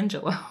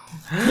Michelangelo.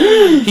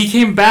 He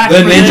came back. The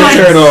for Ninja this.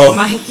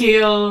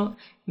 Turtle.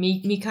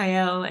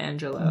 Mikael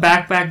Angelo.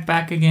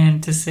 Back again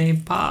to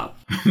save Pop.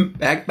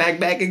 Back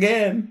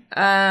again.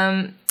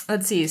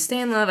 Let's see. Stay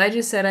in Love. I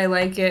just said I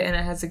like it, and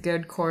it has a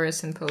good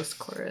chorus and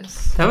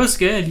post-chorus. That was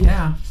good,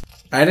 yeah.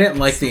 I didn't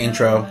like the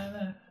intro.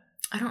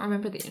 I don't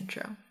remember the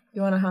intro.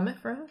 You want to hum it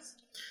for us?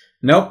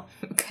 Nope.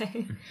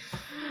 Okay.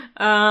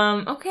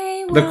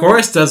 Okay. The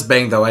chorus does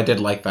bang though. I did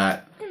like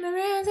that.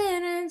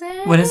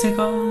 What is it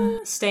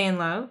called? Stay in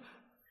Love.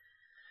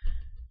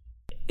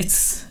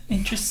 It's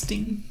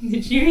interesting.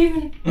 Did you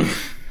even?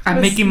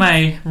 I'm making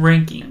my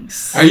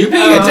rankings. Are you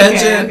paying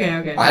attention?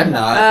 Okay. I'm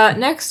not.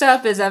 Next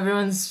up is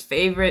everyone's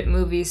favorite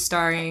movie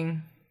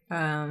starring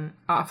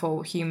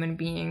awful human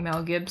being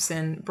Mel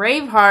Gibson,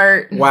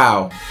 Braveheart.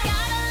 Wow.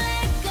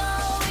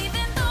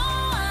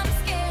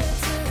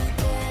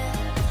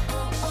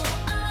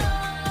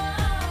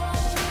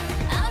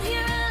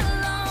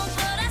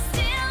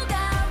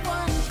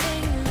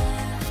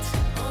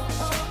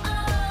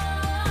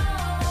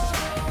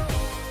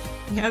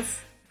 Yes.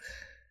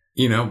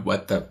 You know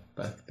what the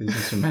fuck this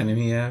just reminded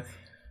me of?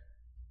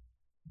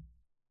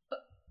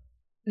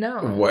 No.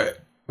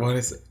 What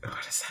is it?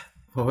 What is that?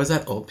 What was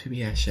that old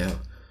PBS show?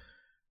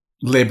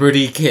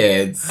 Liberty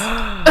Kids.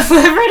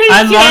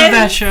 I love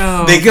that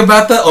show. Think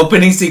about the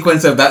opening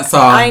sequence of that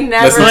song. I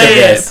never- Listen to Play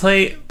this.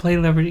 it. Play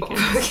Liberty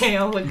Kids. Okay,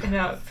 I'll look it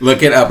up.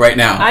 Look it up right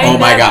now. Oh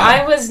my god.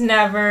 I was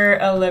never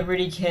a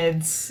Liberty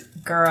Kids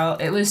girl.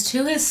 It was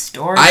too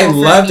historical. I for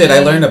loved me. it. I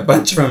learned a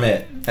bunch from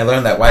it. I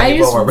learned that white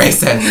people were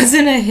racist.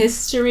 wasn't a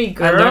history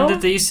girl. I learned that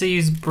they used to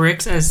use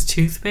bricks as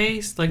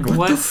toothpaste. Like, What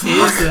what the is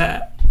fuck?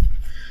 that?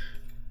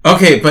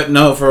 Okay, but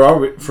no, for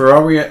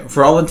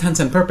all intents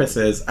and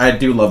purposes, I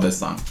do love this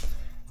song.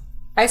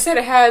 I said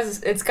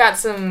it's got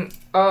some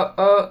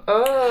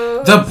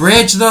The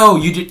bridge though,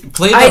 you did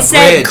play the I bridge.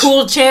 said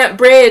Cool Chant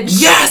Bridge.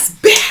 Yes,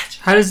 bitch.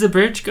 How does the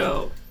bridge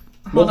go?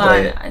 Hold We'll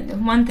play it.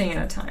 on. One thing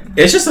at a time.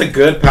 It's just a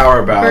good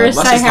power ballad. First,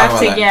 Let's I just talk have about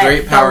to that. get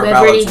Great the power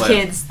Liberty ballads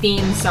Kids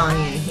theme song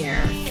in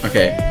here. list.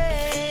 Okay.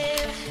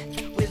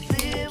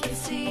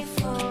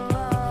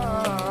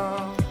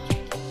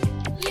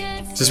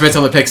 Just wait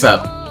till it picks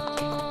up.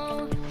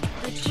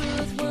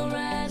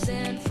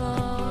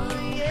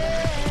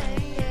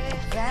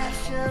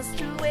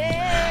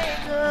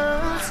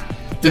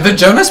 Did the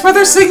Jonas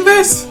Brothers sing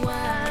this?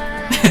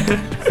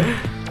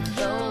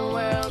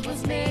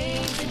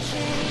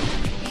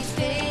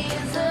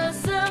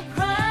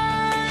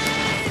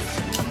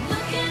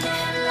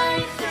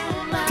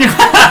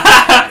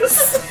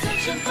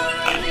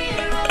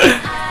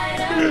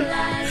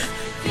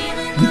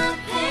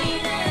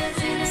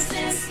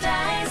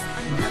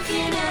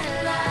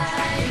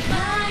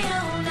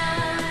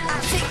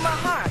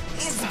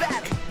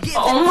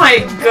 Oh my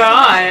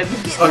god.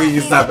 Okay,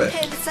 you stop it.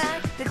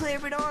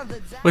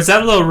 Was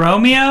that Little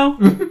Romeo?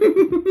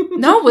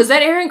 No, was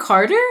that Aaron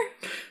Carter?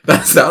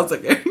 That sounds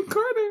like Aaron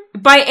Carter.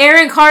 By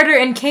Aaron Carter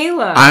and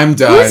Kayla. I'm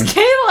done. Who's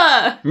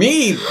Kayla?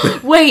 Me.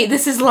 Wait,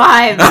 this is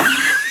live.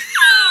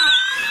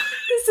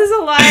 This is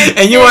a live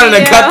And you wanted to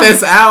video. cut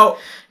this out?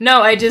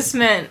 No, I just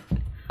meant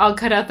I'll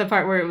cut out the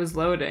part where it was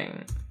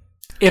loading.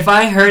 If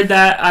I heard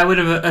that, I would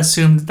have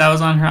assumed that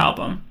was on her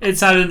album. It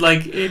sounded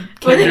like it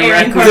Was came it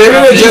Aaron directly Carter?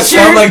 Didn't from it just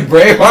Feature? sound like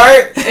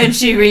Braveheart? And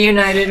she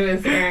reunited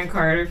with Aaron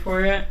Carter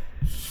for it.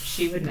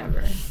 She would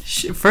never.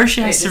 First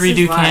she has to Wait, this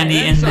redo is live. Candy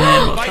and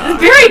then we'll talk.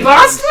 Barry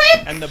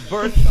Bostwick? And the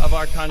birth of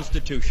our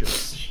Constitution.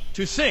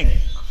 To sing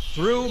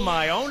Through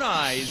My Own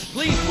Eyes,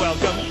 please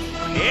welcome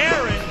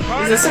Aaron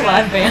Carter. Is this a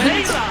live band?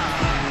 and Kayla.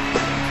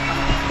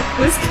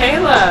 Who's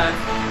Kayla?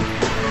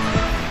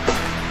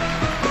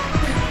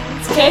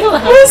 It's Kayla.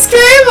 Who's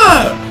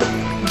Kayla?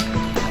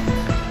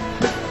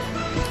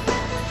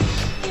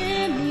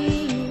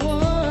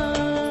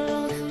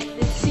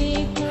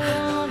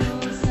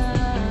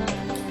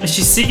 Is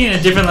she singing in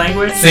a different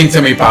language? Sing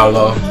to me,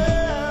 Paolo.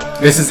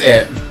 This is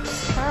it.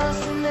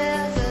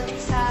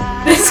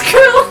 This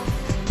girl.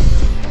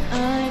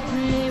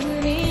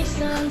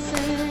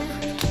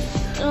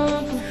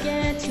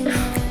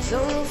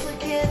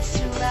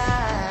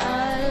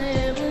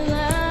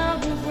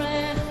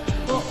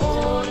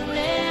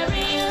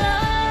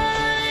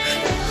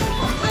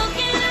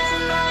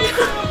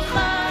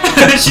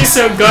 She's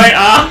so going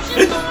off.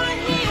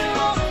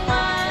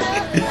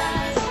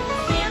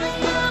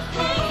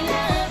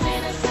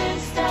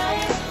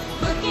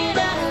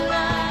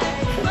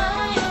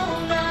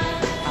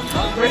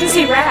 Where does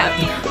he rap?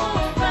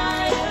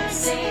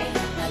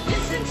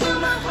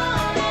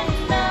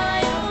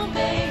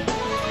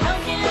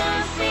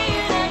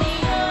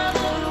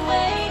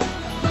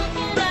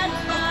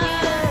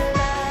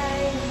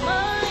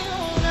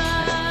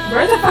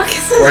 Where the fuck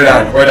is this? We're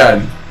done. We're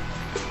done.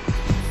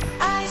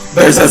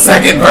 There's a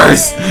second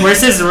verse.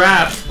 Where's his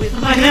rap?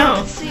 I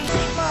know.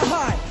 My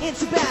heart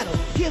into battle.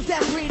 Give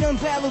that freedom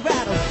battle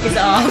rattle. He's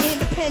off.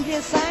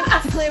 Independent sign,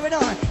 declare it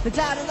on the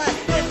dotted line.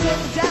 Let's go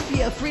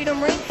Philadelphia,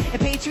 freedom ring,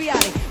 and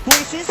patriotic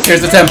voices.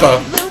 Here's the tempo.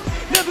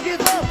 Never give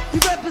up. We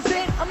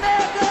represent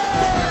America.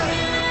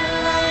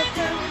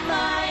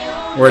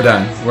 We're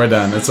done. We're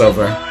done. It's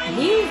over.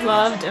 He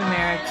loved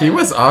America. He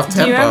was off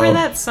tempo. Do you remember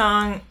that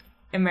song,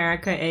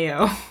 America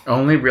Ayo?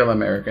 Only real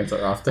Americans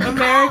are off tempo.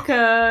 America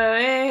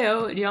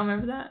Ayo. Do y'all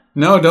remember that?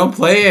 No, don't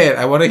play it.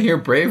 I want to hear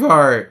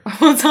Braveheart.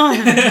 Hold on.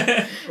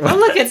 Oh,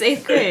 look, it's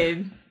 8th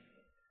grade.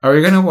 Are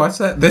we gonna watch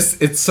that?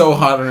 It's so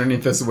hot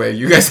underneath this wig.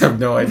 You guys have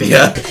no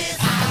idea.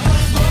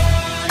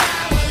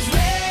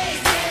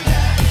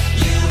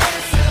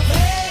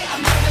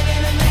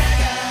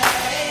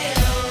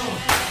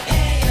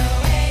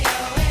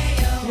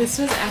 This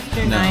was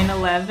after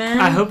 9/11.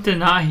 I hope to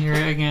not hear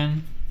it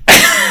again.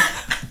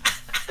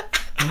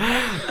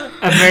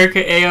 America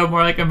AO,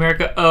 more like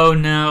America oh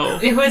no.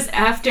 It was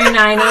after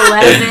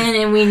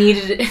 9/11, and we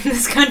needed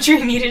this country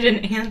needed an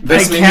anthem.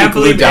 This I made can't me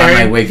glue believe down my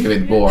Aaron- wig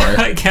with bore.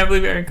 I can't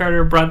believe Aaron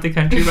Carter brought the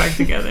country back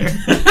together.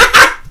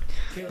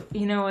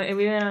 You know what?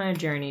 We went on a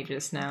journey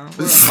just now.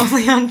 We're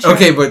only on track.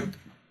 Okay, but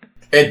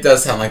it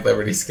does sound like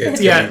Liberty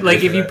Skids. Yeah,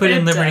 like if you put in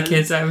It Liberty does.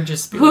 Kids, I would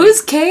just be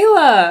Who's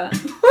Kayla?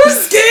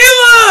 Who's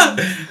Kayla?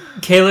 like,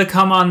 Kayla,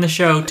 come on the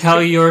show.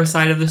 Tell your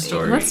side of the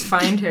story. Let's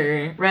find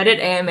her. Reddit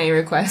AMA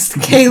request,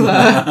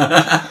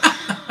 Kayla.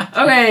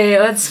 Okay,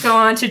 let's go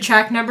on to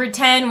track number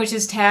 10, which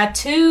is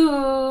Tattoo.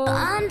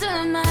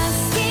 Under my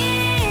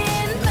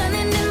skin,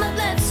 running in my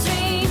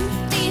bloodstream.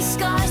 These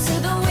scars are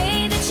the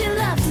way that you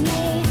loved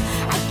me.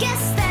 I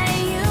guess that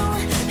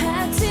you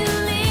had to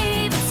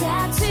leave a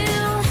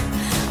tattoo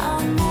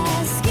on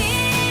my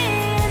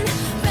skin,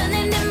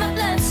 running in my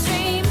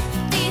bloodstream.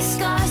 These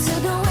scars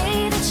are the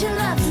way that you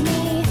loved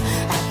me.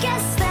 I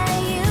guess that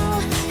you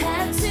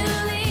had to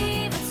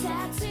leave a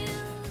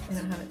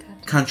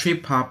tattoo. Country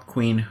pop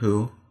queen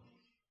who?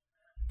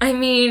 I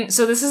mean,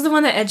 so this is the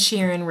one that Ed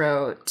Sheeran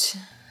wrote.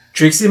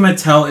 Trixie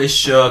Mattel is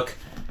shook.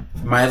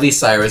 Miley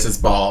Cyrus is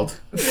bald.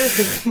 She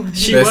This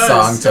was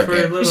song took for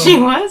it. a little. She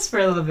was for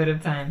a little bit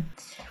of time.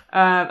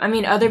 I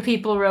mean, other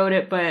people wrote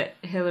it, but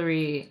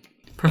Hillary...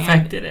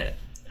 perfected it.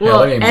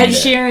 Well, Hillary made Ed it.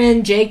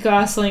 Sheeran, Jake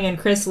Gosling, and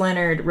Chris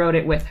Leonard wrote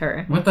it with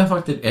her. What the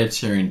fuck did Ed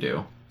Sheeran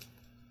do?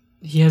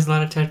 He has a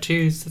lot of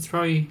tattoos. That's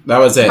probably That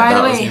was it. By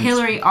that the was way, him.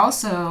 Hillary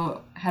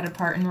also had a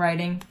part in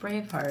writing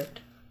Braveheart.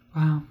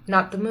 wow.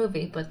 Not the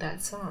movie, but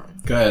that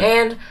song. Good.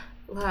 And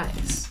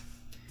Lies.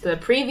 The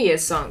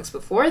previous songs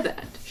before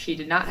that, she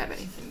did not have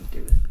anything to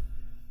do with.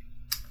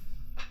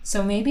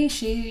 So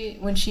maybe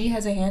when she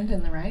has a hand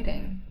in the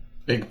writing,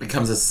 It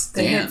becomes a the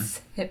stand.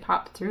 hits hit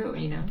pop through,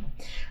 you know.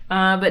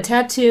 But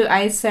Tattoo,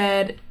 I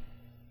said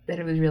that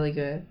it was really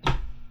good.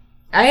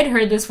 I had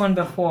heard this one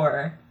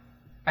before.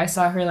 I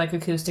saw her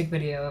acoustic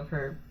video of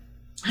her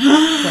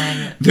playing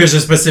it. There's a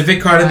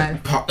specific part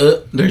Right.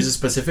 there's a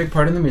specific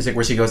part in the music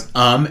where she goes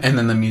and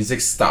then the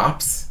music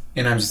stops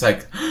and I'm just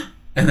like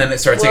and then it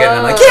starts again and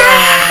I'm like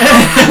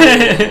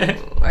yeah!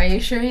 Are you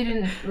sure you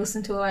didn't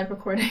listen to a live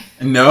recording?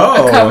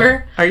 No. A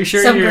cover? Are you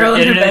sure Some your girl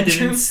in her internet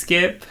bedroom. didn't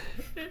skip?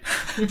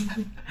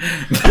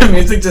 The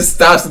music just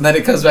stops and then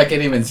it comes back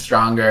in even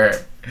stronger.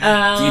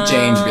 Key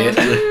change,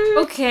 bitch.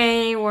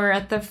 Okay, we're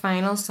at the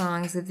final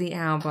songs of the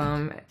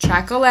album.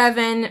 Track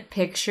 11,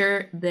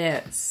 Picture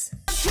This.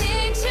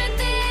 Picture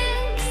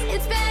this,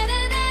 it's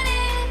better than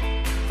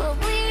it, but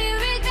we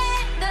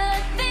regret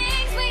the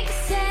things we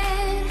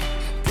said.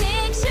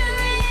 Picture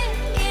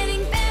it,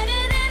 getting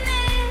better than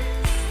this.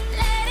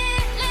 Let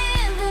it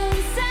live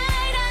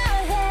inside our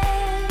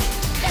heads.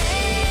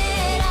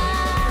 Let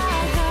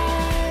our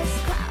hearts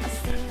cross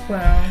the line.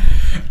 Wow.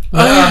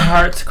 Let our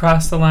hearts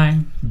cross the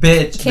line.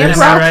 Bitch. Camp there's-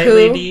 Am I Rock right, who?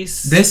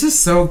 ladies? This is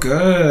so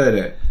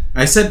good.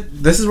 I said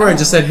this is where I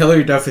just said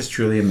Hillary Duff is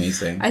truly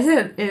amazing. I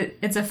said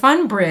it's a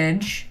fun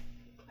bridge,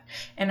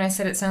 and I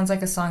said it sounds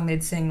like a song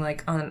they'd sing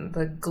on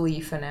the Glee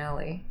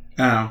finale.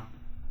 Oh.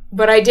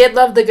 But I did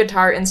love the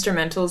guitar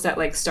instrumentals that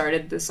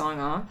started the song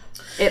off.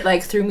 It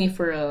threw me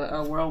for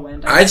a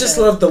whirlwind. I just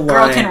said, love the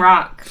Girl line. Can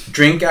Rock.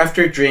 Drink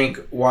after drink,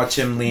 watch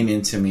him lean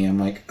into me. I'm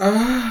like,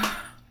 Wow.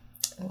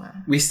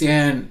 we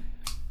stand.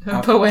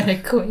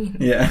 Poetic queen.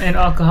 Yeah. An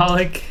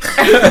alcoholic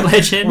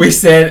legend. We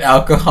stand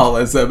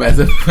alcoholism as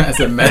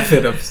a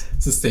method of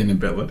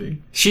sustainability.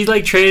 She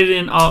traded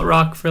in alt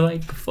rock for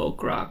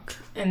folk rock.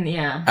 And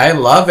yeah. I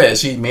love it.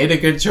 She made a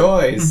good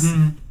choice.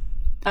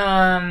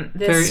 Mm-hmm.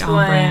 This Very on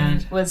one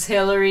brand. was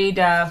Hillary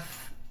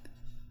Duff.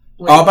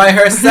 All by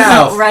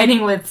herself.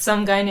 Writing with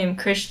some guy named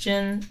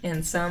Christian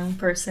and some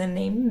person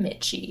named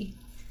Mitchie.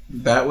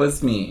 That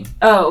was me.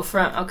 Oh,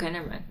 okay,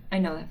 never mind. I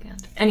know that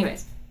band.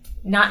 Anyways,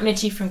 not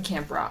Mitchie from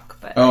Camp Rock,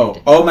 but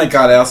Oh my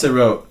god, I also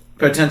wrote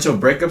potential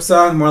breakup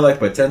song, more like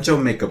potential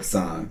makeup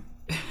song.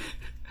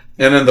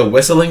 And then the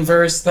whistling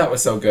verse, that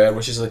was so good,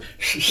 where she's like,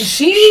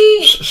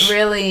 she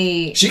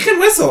really she can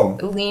whistle.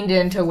 leaned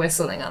into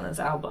whistling on this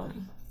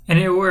album. And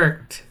it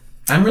worked.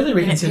 I'm really And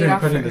it paid reconsidering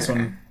off putting for this her.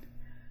 one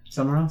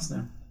somewhere else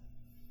now.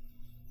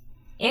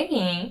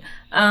 Okay,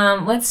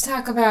 let's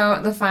talk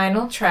about the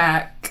final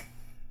track.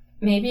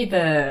 Maybe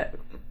the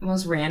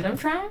most random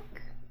track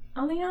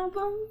on the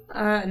album,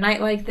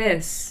 Night Like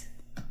This,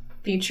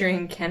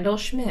 featuring Kendall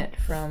Schmidt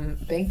from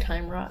Big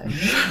Time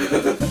Rush.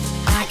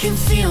 I can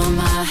feel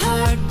my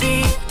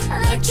heartbeat,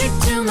 electric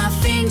to my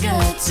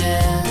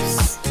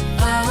fingertips.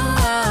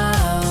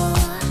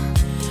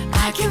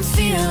 can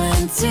feel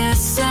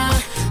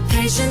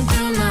anticipation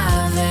through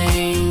my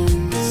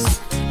veins.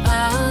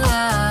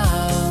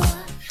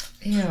 Oh,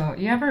 Ew,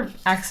 you ever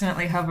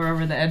accidentally hover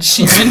over the Ed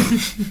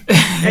Sheeran?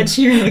 Ed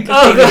Sheeran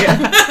Oh,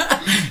 Wikipedia.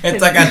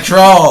 It's like a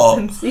troll.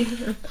 And see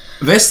them.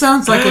 This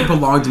sounds like it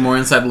belonged more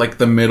inside like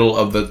the middle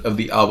of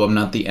the album,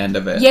 not the end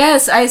of it.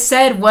 Yes, I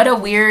said what a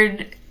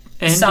weird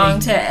Ending. song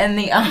to end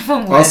the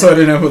album with. Also, I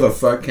didn't know who the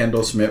fuck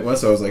Kendall Schmidt was,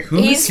 so I was like, who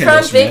is He's Kendall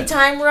from Schmidt? Big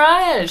Time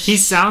Rush. He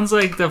sounds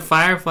like the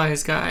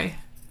Fireflies guy.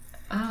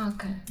 Oh,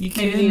 okay. You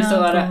Maybe he used a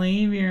cannot lot of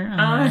believe your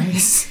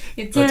eyes.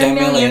 It's For 10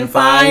 million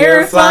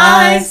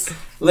fireflies.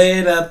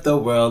 lit up the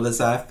world as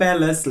I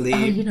fell Oh,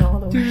 asleep. you know all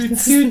the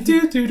words.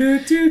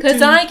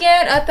 Cause I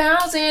get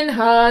 1,000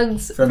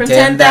 hugs From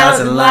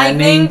 10,000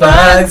 lightning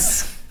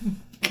bugs.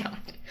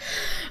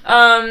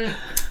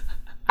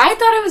 I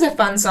thought it was a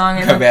fun song,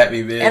 and, Come at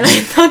me, bitch. and I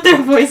thought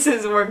their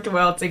voices worked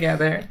well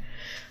together.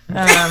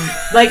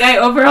 Like, I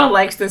overall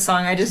liked the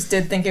song. I just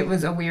did think it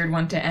was a weird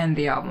one to end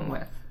the album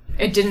with.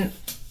 It didn't.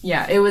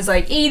 Yeah, it was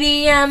like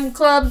EDM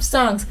club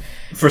songs,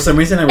 For some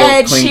reason, I wrote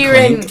Ed clink,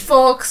 Sheeran clink.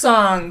 folk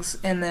songs,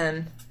 and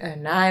then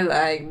and I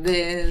like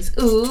this.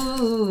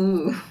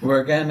 Ooh.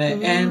 We're gonna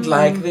end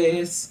like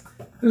this.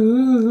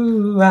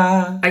 Ooh,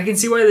 ah. I can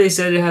see why they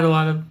said it had a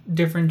lot of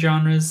different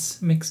genres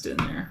mixed in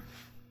there.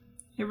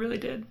 It really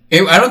did.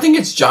 I don't think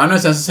it's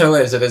genres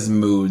necessarily as it is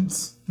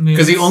moods.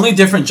 Because the only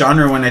different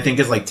genre one I think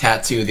is like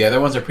Tattoo. The other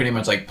ones are pretty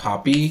much like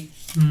poppy.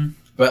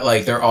 But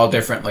like they're all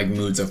different like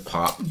moods of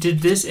pop. Did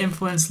this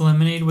influence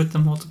Lemonade with the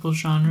multiple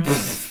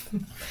genres?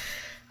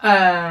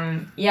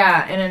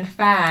 Yeah, and in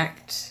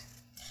fact,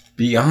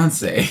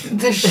 Beyonce.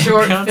 the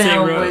short Beyonce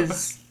film wrote.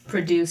 was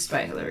produced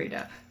by Hilary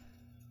Duff.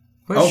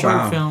 What Oh, short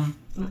wow. film?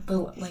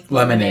 Like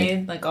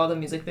Lemonade. like all the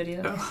music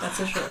videos. That's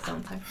a short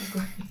film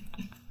technically.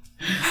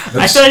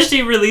 I thought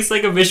she released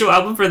like a visual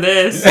album for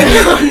this.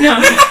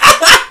 No,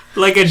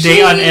 Like a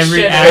day on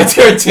every should've. app. It's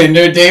her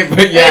Tinder date,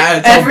 but yeah,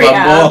 it's every on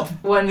Bumble.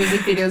 app. One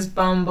music video is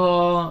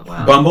Bumble.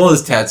 Wow. Bumble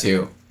is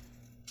Tattoo.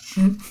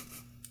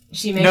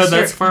 She makes No, her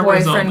that's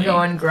Farmers boyfriend Only. go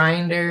on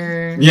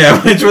Grindr.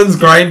 Yeah, which one's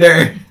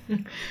Grinder?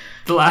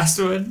 The last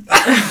one.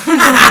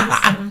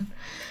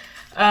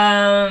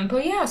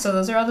 But yeah, so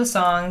those are all the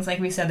songs. Like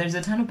we said, there's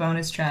a ton of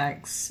bonus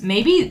tracks.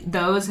 Maybe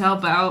those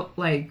help out,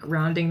 like,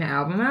 rounding the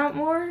album out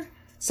more.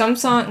 Some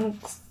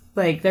songs,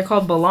 like, they're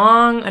called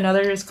Belong.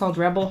 Another is called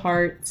Rebel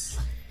Hearts.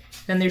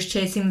 Then there's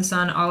Chasing the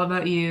Sun, All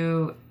About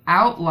You,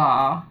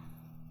 Outlaw.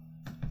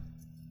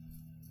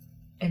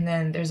 And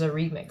then there's a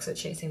remix of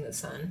Chasing the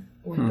Sun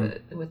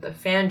with the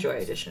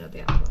Fanjoy edition of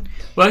the album.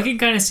 Well, I can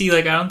kind of see,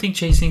 like, I don't think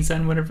Chasing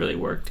Sun would have really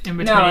worked in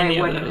between No, any it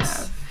of wouldn't those.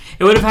 have.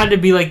 It would have had to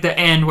be like the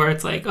end where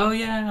it's like, oh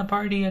yeah, a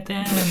party at the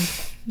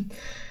end.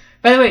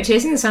 By the way,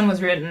 Chasing the Sun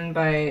was written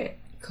by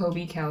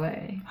Kobe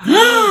Calais.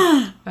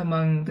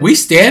 Among the We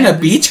stand a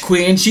beach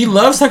queen. She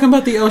loves talking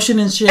about the ocean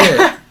and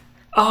shit.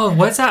 Oh,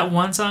 what's that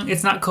one song?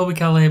 It's not Kobe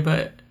Calais,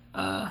 but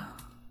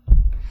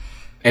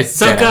It's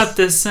Suck Dennis. Up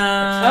the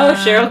Sun. Oh,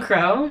 Sheryl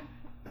Crow?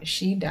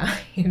 She died.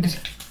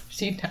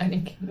 She died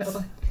in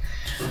Canada.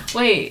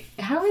 Wait,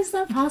 how is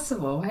that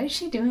possible? Why is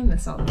she doing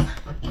this all the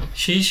time?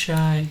 She's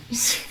shy.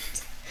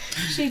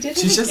 She did it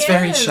She's just again.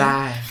 very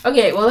shy.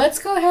 Okay, well, let's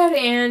go ahead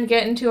and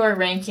get into our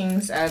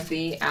rankings of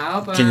the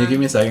album. Can you give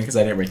me a second? Because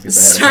I didn't rank these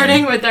ahead of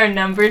Starting time. with our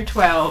number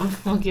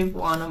 12. We'll give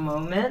Juan a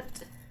moment.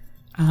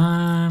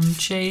 I'm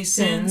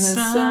chasing In the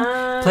sun.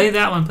 sun. Play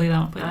that one. Play that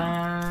one. Play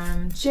that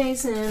one.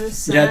 Chasing the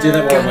sun. Yeah, do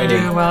that while I'm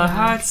waiting. While our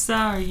hearts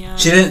are young.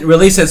 She didn't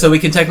release it, so we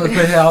can technically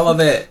play all of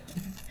it.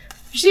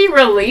 She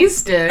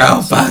released it.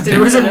 Oh, fuck. She did There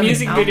was a another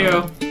music album.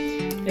 video.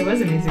 There was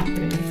a music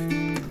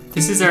video.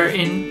 This is our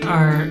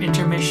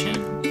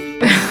intermission.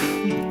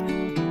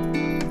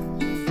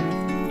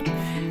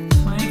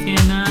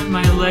 Waking up,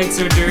 my legs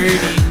are dirty.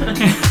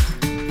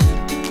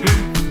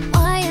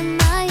 Why am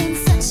I in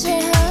such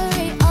a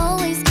hurry?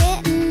 Always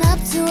getting up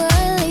too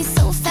early,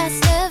 so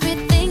fast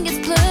everything is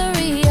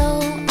blurry.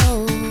 Oh,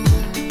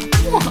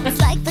 oh. It's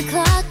like the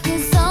clock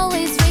is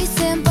always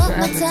racing, but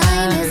my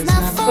time is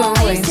not for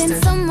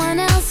wasting. Someone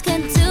else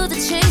can do the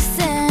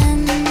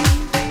chasing.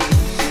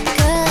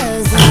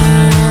 'Cause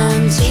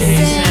I'm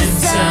chasing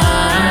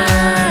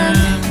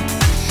sun.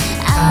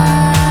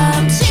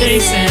 I'm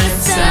chasing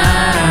sun.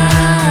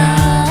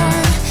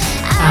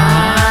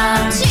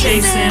 I'm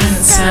chasing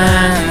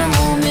sun.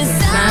 Won't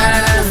miss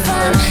out on the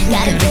fun.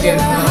 Gotta get it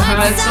while my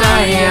hearts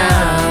are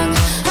young.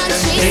 I'm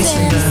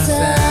chasing the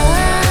sun.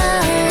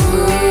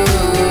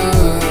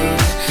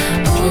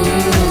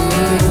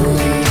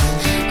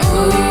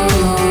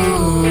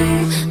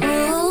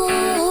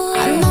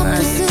 I'm on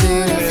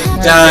pursuit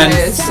of Done.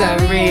 It's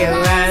a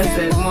realize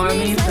it more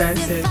means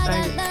that's it.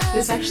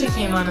 This actually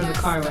came on in the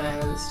car when I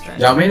was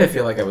driving. Y'all made it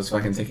feel like I was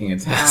fucking taking a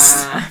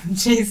test.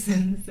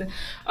 Jason.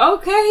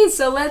 Okay,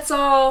 so let's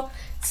all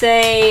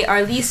say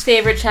our least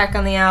favorite track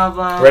on the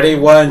album. Ready?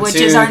 1, 2. Which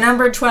is our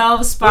number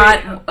 12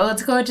 spot.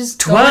 Let's go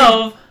just go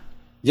 12.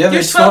 Yeah,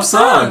 There's there's 12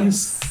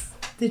 songs.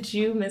 Did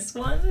you miss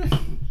one?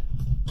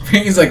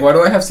 He's like, why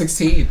do I have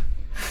 16?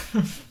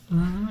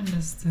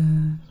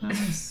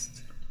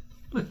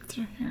 look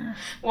through here.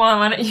 Well,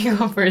 why don't you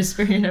go first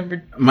for your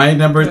number? My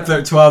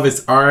number 12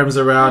 is Arms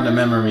Around a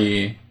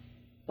Memory.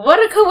 What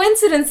a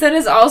coincidence! That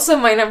is also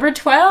my number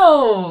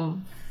 12.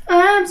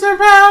 Arms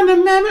Around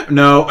a Memory.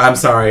 No, I'm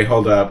sorry.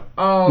 Hold up.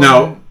 Oh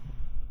No,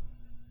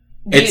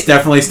 Do it's you-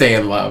 definitely Stay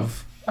in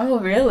Love. Oh,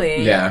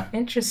 really? Yeah.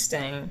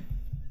 Interesting.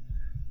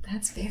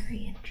 That's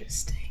very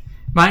interesting.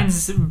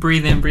 Mine's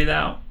Breathe In, Breathe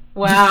Out.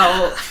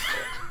 Wow.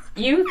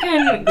 You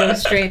can go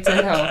straight to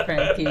hell,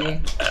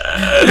 Frankie.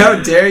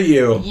 How dare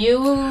you?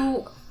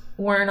 You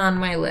weren't on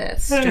my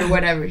list, or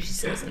whatever she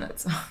says in that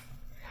song.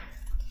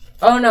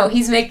 Oh no,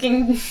 he's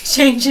making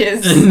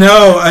changes.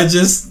 No,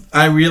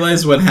 I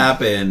realized what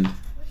happened.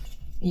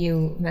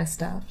 You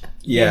messed up.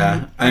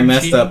 Yeah, I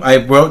messed up. I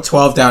wrote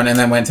 12 down and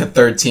then went to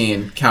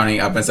 13, counting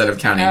up instead of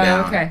counting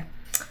down. Okay.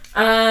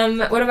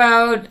 What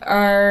about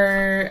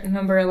our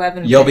number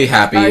 11? You'll be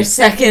happy. Our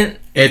second.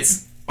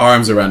 It's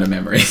Arms Around a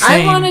Memory. I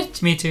Same.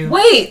 wanted. Me too.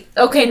 Wait.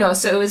 Okay, no.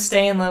 So it was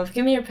Stay in Love.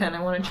 Give me your pen.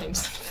 I want to change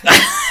something.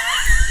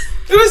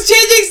 It was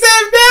changing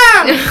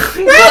stuff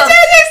now!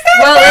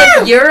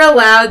 Well, if you're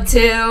allowed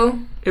to.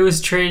 It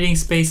was Trading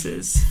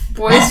Spaces.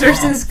 Boys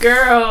versus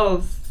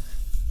girls.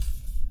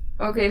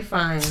 Okay,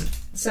 fine.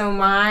 So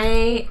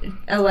my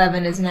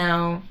 11 is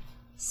now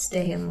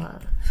Stay in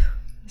Love.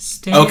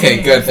 Stay Okay,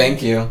 in. good,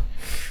 thank you.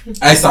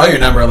 I saw your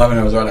number 11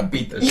 and I was going to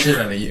beat the shit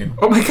out of you.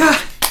 Oh my god.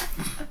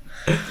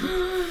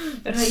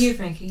 What about you,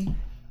 Frankie?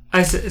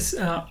 I said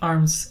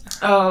Arms.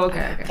 Oh,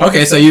 okay.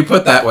 Okay, so you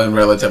put that one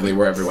relatively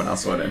where everyone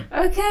else would in.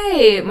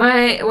 Okay,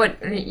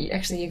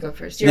 actually, you go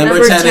first. Your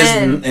Number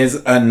 10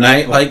 is A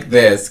Night Like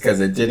This, because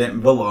it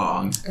didn't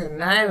belong.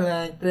 And I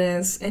like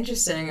this.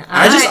 Interesting.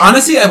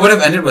 Honestly, I would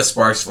have ended with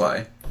Sparks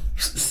Fly.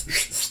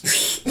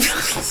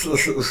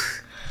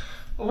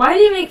 Why do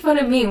you make fun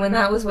of me when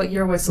that was what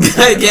your whistle I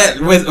sounded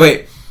get, like?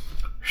 wait.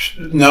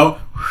 No.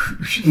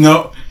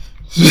 No.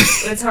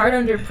 It's hard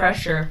under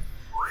pressure.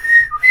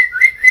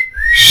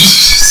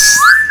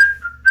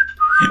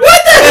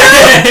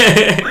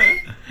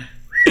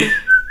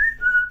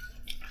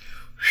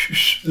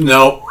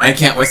 No, I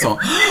can't whistle.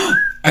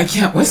 I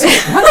can't whistle.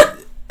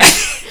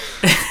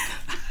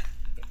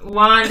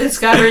 What?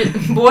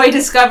 Boy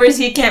discovers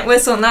he can't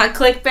whistle, not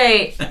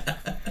clickbait.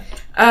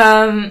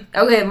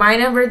 Okay, my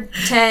number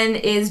 10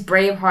 is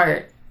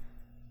Braveheart.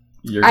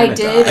 You're I gonna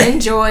did die.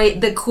 enjoy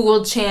the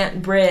cool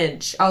chant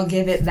bridge. I'll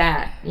give it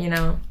that, you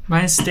know.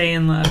 Mine's Stay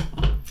in Love.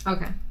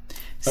 Okay.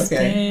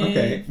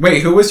 Okay.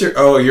 Wait, who was your...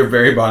 Oh, your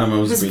very bottom one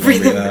was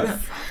Breathe In, Breathe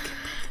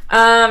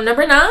Out.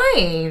 Number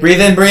 9.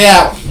 Breathe in, breathe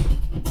out.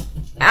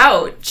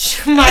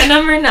 Ouch. My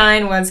number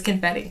 9 was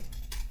Confetti.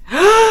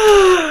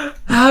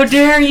 How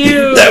dare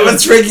you? That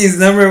was Frankie's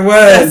number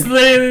That's one.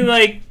 literally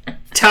like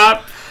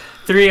top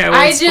 3. I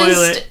won't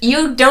spoil it.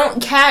 You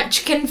don't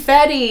catch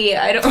confetti.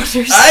 I don't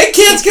understand. I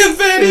catch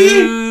confetti.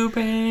 Ooh,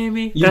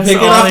 baby. You That's pick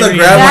it the off only the reason.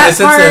 ground. when it That sits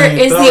there part and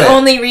you is throw the it.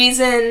 only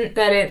reason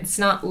that it's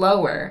not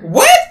lower.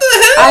 What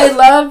the hell? I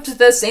loved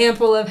the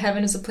sample of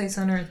Heaven is a Place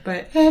on Earth,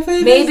 but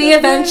maybe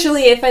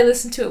eventually if I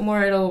listen to it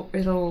more it'll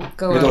go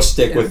It'll up,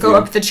 stick with go you.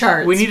 up the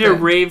charts. We need to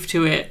but- rave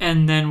to it,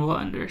 and then we'll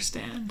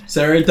understand.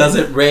 Sarah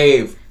doesn't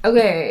rave.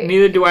 Okay.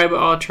 Neither do I, but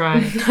I'll try.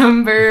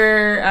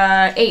 Number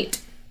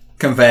 8.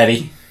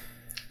 Confetti.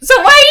 So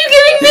why are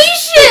you giving me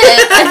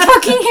shit? I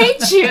fucking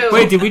hate you.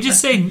 Wait, did we just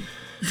say...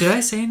 Did I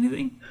say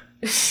anything?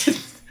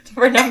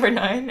 For number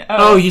 9?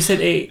 Oh, you said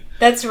 8.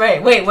 That's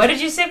right. Wait, what did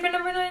you say for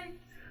number 9?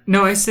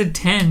 No, I said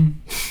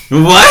 10.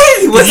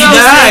 What? What's No,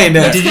 9?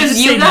 did you Because just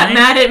you say got 9?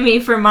 mad at me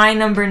for my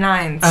number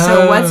 9.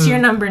 So Oh. what's your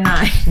number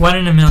 9? 1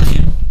 in a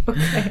million.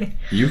 Okay.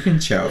 You can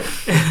choke.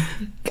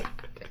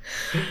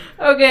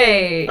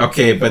 Okay.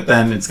 Okay, but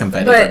then it's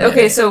confetti. But for me.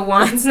 okay, so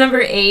Juan's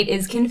number 8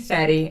 is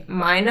Confetti.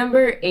 My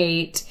number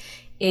 8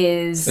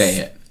 is Say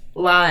it.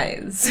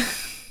 Lies.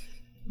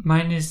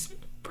 Mine is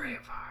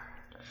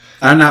Braveheart.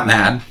 I'm not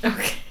mad.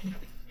 Okay.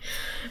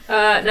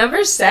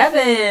 Number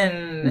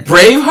 7.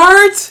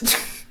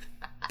 Braveheart?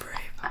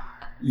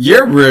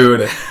 You're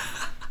rude.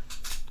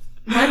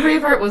 My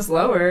Braveheart was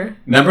lower.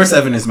 Number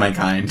 7 is My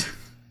Kind.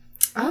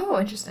 Oh,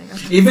 interesting.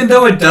 Okay. Even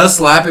though it does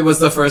slap, it was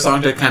the first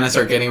song to kind of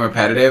start getting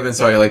repetitive, and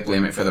so I like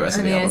blame it for the rest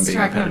I of the mean, album it's being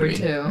track number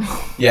repetitive.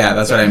 2. Yeah,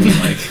 that's what I mean.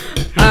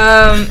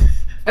 Like,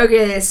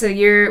 Okay, so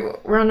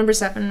we're on number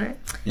 7, right?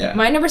 yeah.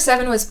 My number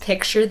 7 was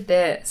Picture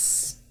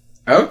This.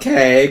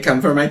 Okay,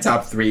 come for my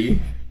top 3.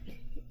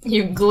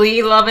 You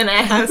glee loving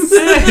ass.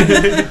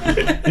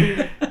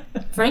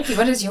 Frankie,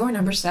 what is your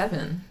number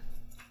 7?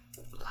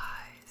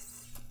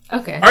 Lies.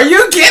 Okay. Are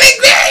you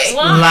kidding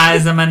me?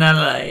 Liza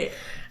Minnelli.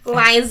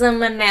 Liza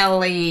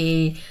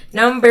Minnelli.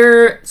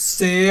 Number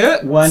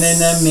 6. 1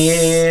 in a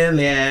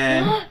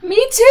million.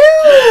 Me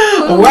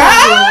too.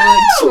 Wow!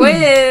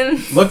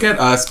 Twin. Look at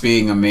us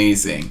being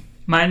amazing.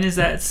 Mine is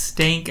that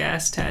stank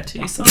ass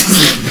tattoo song.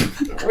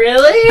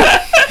 Really?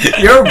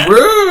 You're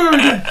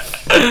rude.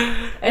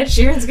 Ed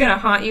Sheeran's gonna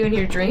haunt you in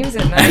your dreams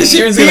at Ed night.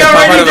 Sheeran's He gonna pop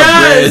already out of a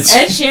does.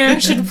 bridge Ed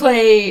Sheeran should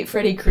play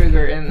Freddy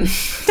Krueger in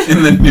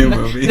in the new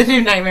movie. the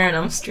new Nightmare on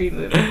Elm Street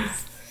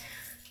movies.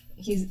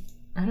 He's,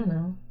 I don't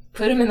know.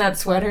 Put him in that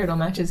sweater, it'll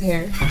match his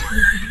hair.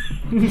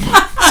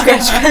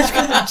 Scratch, scratch,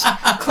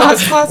 scratch.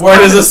 Claws, claws, Where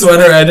does the claws.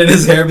 sweater end and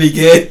his hair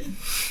begin?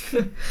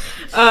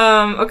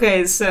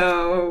 Okay,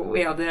 so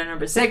we all did our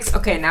number 6.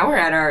 Okay, now we're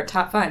at our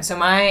top 5. So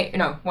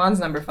Juan's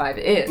number 5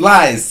 is...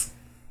 Lies.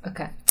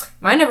 Okay.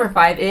 My number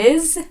 5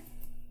 is...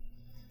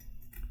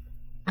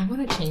 I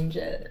want to change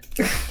it.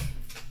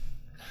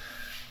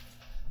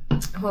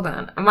 Hold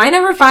on. My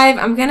number 5,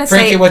 I'm going to say...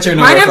 Frankie, what's your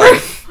my number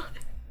 5?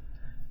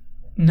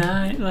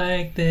 Night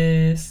like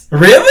this.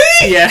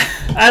 Really? Yeah,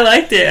 I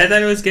liked it. I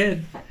thought it was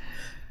good.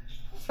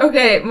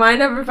 Okay, my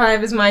number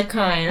 5 is My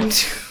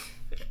Kind.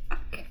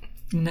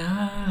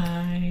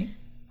 Night.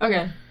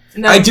 Okay.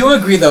 No, I do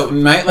agree though.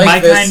 Night like My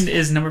this. Kind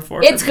is number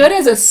 4. It's good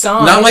as a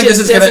song. Not it like this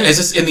just is gonna. doesn't- It's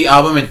just in the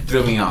album it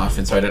threw me off,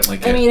 and so I didn't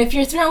like it. I mean, if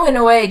you're throwing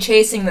away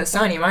Chasing the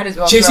Sun, you might as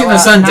well Chasing throw the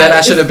out Sun, Night- dead.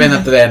 I should have been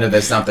at the end of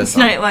this, not this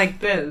song. Night like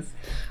this.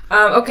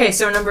 Okay,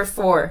 so number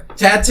 4.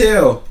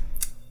 Tattoo.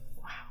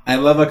 I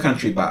love a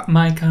country bop.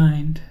 My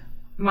Kind.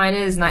 Mine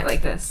is Night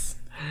Like This.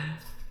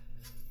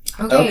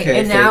 Okay, Okay,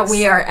 and now thanks.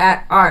 we are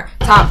at our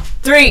top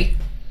 3.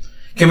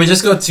 Can we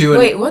just go 2 and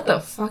Wait, what the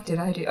fuck did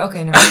I do?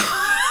 Okay, no.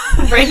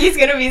 Frankie's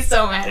gonna be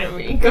so mad at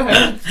me. Go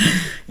ahead.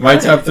 my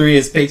top 3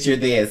 is Picture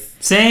This.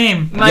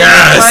 Same. My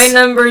Yes!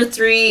 number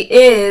 3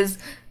 is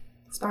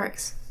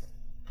Sparks.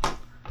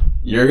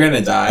 You're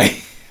gonna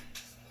die.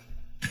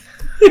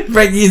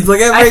 Frankie's look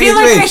at I feel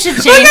like I face. should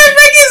Look change. at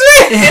Frankie's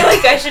I face. feel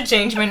like I should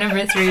change my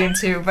number 3 and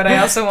 2, but I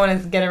also want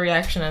to get a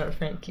reaction out of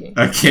Frankie.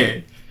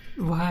 Okay,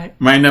 What?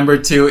 my number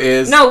 2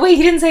 is. No, wait,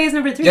 he didn't say his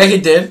number 3. Yeah, he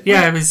did.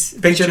 Yeah, it was.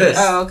 Picture This.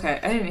 Oh, okay.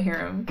 I didn't hear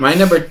him. My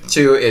number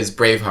 2 is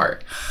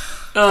Braveheart.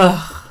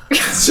 Ugh.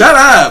 Shut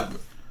up.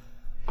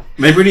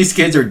 My Britney's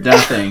kids are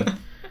nothing.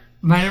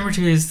 My number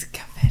 2 is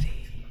Confetti.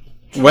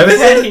 What is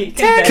it?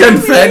 Confetti.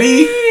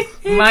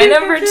 Confetti? My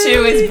number 2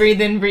 is Breathe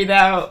In, Breathe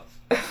Out.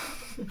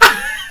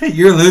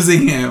 You're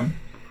losing him.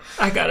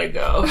 I gotta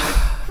go.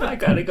 I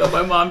gotta go.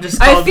 My mom just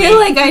I called feel me.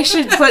 like I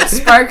should put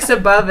Sparks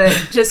above it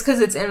just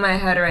because it's in my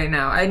head right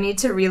now. I need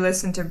to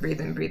re-listen to Breathe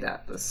In, Breathe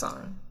Out, this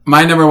song.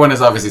 My number 1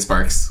 is obviously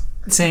Sparks.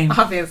 Same.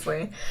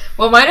 Obviously.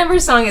 Well, my number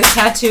song is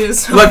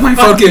Tattoos. Look, my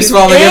phone keeps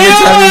falling every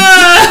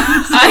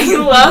time. I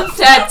love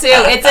Tattoo.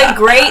 It's a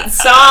great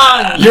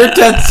song. Your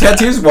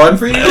tattoo's one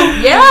for you?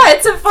 Yeah,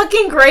 it's a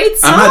fucking great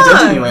song. I'm not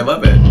judging you. I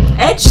love it.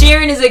 Ed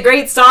Sheeran is a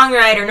great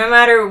songwriter, no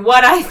matter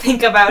what I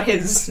think about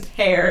his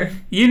hair.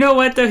 You know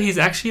what though? He's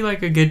actually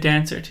like a good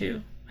dancer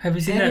too. Have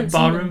you seen I that haven't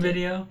seen ballroom it.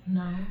 video?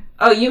 No.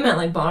 Oh, you meant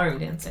like ballroom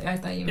dancing. I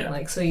thought you meant Yeah.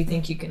 like, so you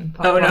think you can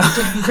pop Oh, no. off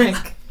to a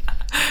brick.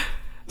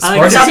 I Sparks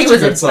like, is I such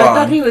a good song.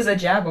 thought he was a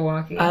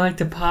Jabberwocky. I like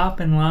to pop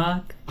and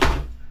lock.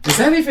 Is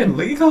that even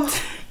legal?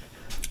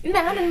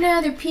 Not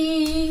another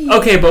piece.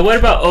 Okay, but what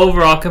about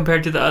overall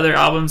compared to the other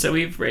albums that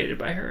we've rated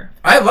by her?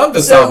 I love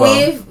this So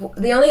album.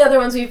 the only other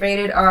ones we've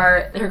rated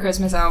are her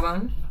Christmas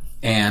album,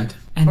 And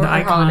And or the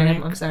her holiday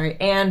album, iconic. I'm sorry,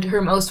 and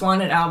her Most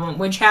Wanted album,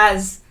 which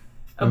has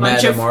a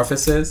bunch of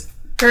Metamorphosis.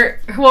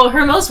 her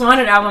Most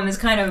Wanted album is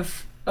kind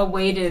of a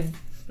weighted,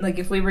 like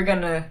if we were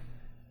gonna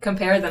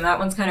compare them, that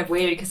one's kind of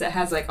weighted because it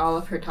has like all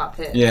of her top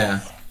hits.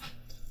 Yeah.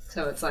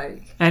 So it's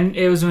like, And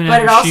it was But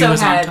whenever it also she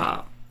was had- on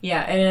top.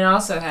 yeah, and it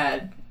also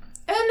had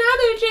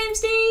another James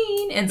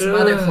Dean and some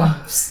other Ugh.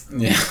 flops.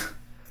 Yeah.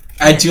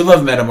 I do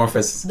love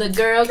Metamorphosis. The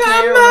girl Come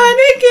Carol- on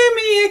and give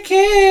me a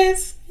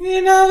kiss.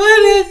 You know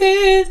what it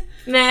is.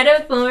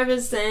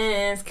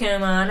 Metamorphosis,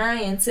 come on, I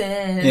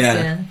insist.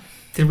 Yeah.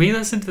 Did we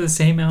listen to the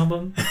same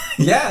album?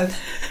 Yeah.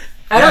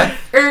 I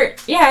don't.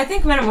 I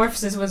think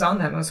Metamorphosis was on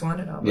that Most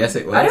Wanted album. Yes,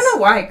 it was. I don't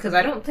know why, because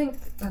I don't think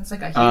that's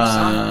like a huge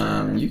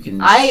song. You can.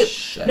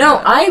 shut No,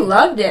 up. I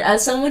loved it.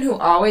 As someone who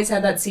always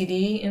had that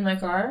CD in my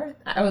car,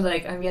 I was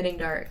like, I'm getting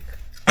dark.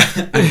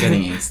 I'm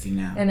getting angsty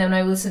now. And then when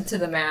I listened to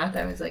the math,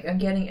 I was like, I'm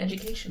getting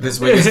educational. This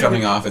wig is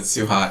coming off. It's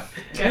too hot.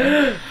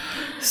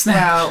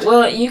 Wow.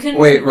 Well, you can.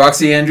 Wait,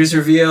 Roxy Andrews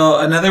reveal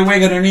another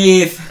wig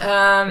underneath.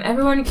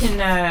 Everyone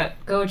can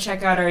go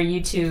check out our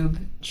YouTube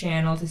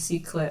channel to see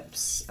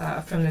clips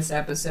from this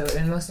episode,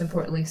 and most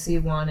importantly, see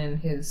Juan in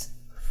his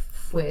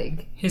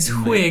wig. His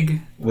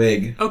wig.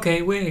 Wig.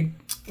 Okay, wig.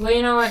 Well,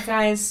 you know what,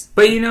 guys?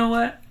 But you know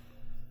what?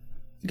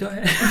 Go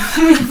ahead.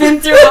 We've been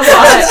through a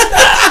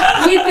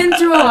lot. We've been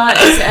through a lot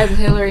as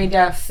Hillary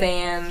Duff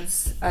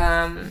fans.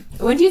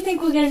 When do you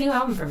think we'll get a new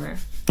album from her?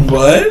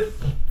 What?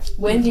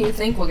 When do you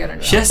think we'll get a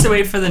new She album? has to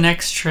wait for the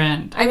next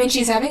trend. I mean,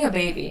 she's having a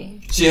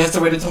baby. She has to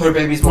wait until her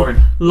baby's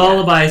born.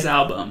 Lullabies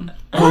album.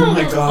 Oh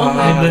my Oh god.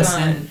 my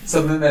Listen. god.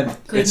 Something that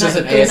it's just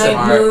an Good Night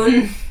ASMR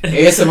Moon.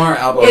 ASMR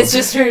album. It's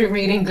just her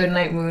reading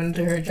Goodnight Moon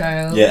to her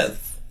child.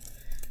 yes.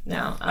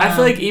 No. I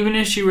feel like even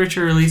if she were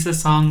to release a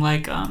song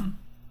like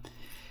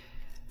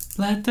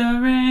Let the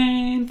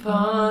Rain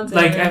Fall,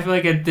 like I feel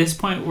like at this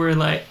point we're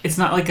like it's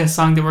not like a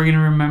song that we're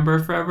gonna remember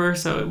forever,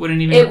 so it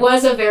wouldn't even. It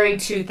was a very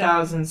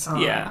 2000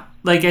 song. Yeah,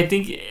 like I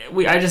think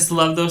I just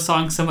love those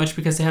songs so much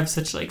because they have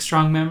such like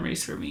strong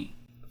memories for me.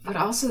 But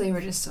also they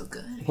were just so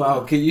good.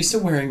 Wow, get used to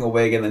wearing a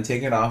wig and then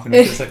take it off and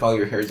it's just like all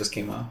your hair just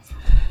came off.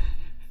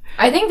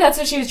 I think that's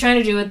what she was trying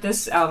to do with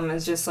this album,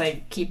 is just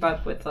like keep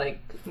up with like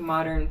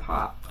modern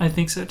pop, I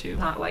think so too.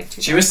 not like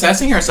She was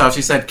testing herself.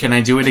 She said, "Can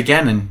I do it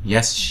again?" And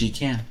yes, she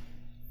can.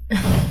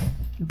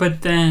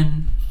 But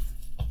then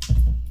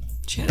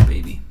she had a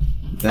baby.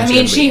 I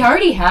mean, she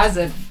already has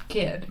a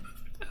kid,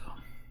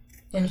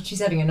 and she's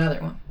having another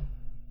one.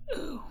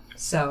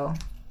 So,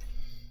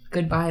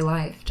 goodbye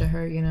life to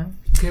her, you know.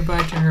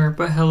 Goodbye to her,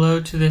 but hello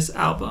to this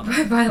album.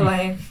 Goodbye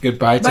life.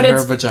 Goodbye to But her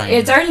it's vagina.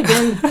 It's already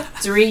been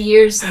 3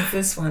 years since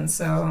this one,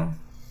 so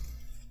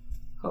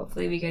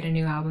hopefully we get a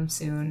new album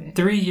soon.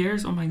 3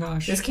 years? Oh my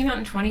gosh. This came out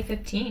in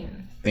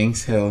 2015.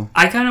 Thanks, Hill.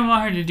 I kind of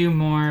want her to do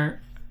more,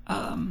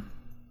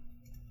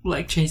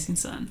 like Chasing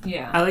Sun.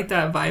 Yeah. I like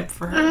that vibe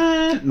for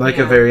her. Like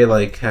Yeah. a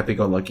very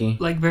happy-go-lucky.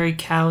 Like very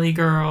Cali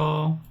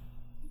girl,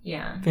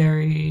 Yeah.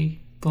 very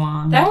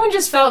blonde. That one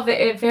just felt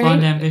very.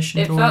 Blonde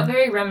Ambition It tour. felt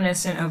very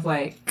reminiscent of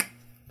like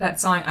that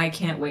song "I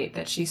Can't Wait"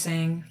 that she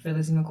sang for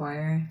Lizzie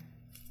McGuire.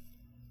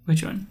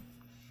 Which one?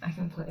 I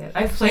can play it.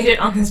 I've played it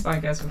on this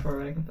podcast before,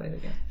 but I can play it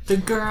again. The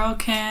girl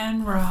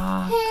can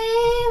rock,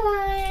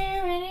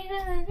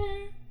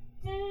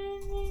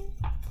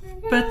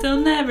 but there'll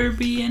never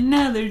be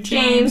another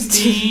James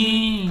James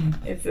Dean.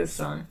 It's this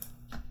song.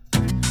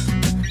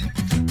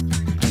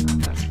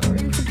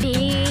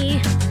 be.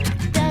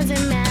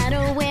 Doesn't matter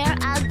where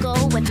I go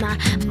with my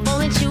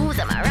bullet shoes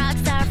and my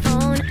rockstar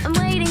phone. I'm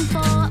waiting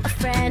for a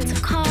friend to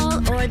call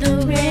or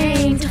the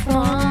rain to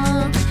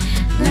fall.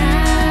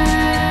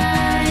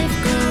 Life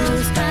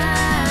goes by.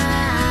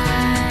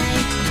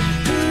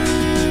 Who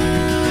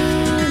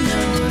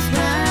knows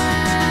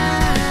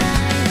why?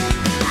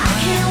 I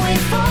can't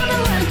wait for the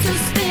world to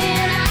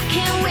spin. I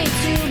can't wait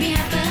to be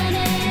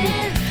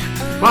happening.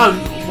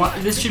 Wow,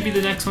 this should be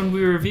the next one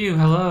we review.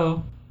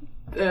 Hello.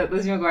 The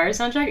Lizzie McGuire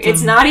soundtrack.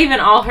 It's not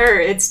even all her.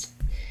 It's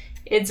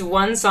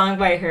one song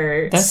by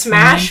her. That's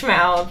Smash fine.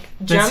 Mouth,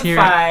 Let's Jump hear it.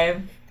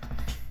 5,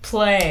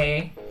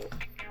 Play,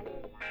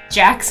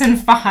 Jackson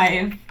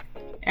 5,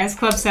 S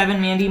Club 7,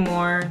 Mandy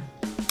Moore,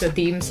 the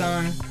theme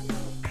song.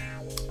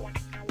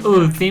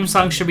 Ooh, theme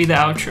song should be the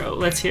outro.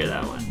 Let's hear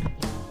that one.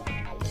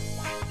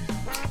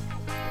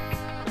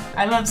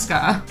 I love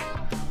ska.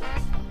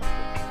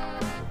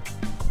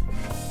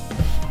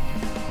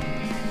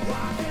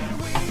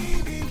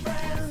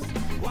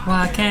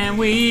 Why can't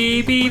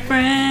we be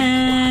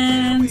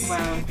friends?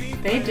 Wow,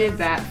 they did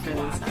that for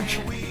the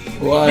soundtrack.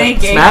 What? They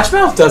gave- Smash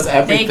Mouth does They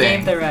everything.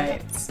 gave the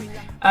rights.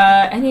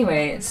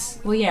 Anyways,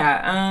 well,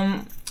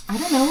 yeah. I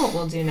don't know what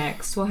we'll do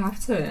next. We'll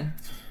have to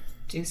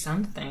do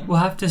something We'll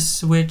have to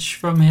switch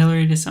from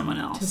Hillary to someone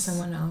else. to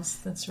someone else.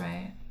 That's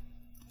right.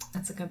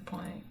 That's a good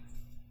point.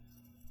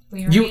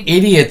 We You already-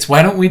 idiots!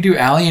 Why don't we do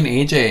Allie and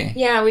AJ?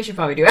 Yeah, we should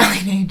probably do Ally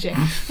and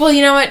AJ. Well,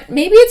 you know what?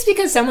 Maybe it's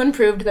because someone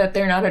proved that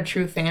they're not a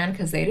true fan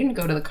because they didn't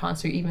go to the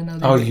concert even though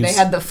Oh, they, you they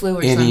had the flu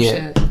or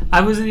idiot. some shit.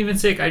 I wasn't even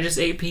sick. I just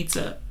ate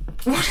pizza.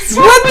 What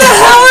the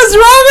hell is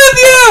wrong with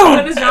you?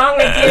 What is wrong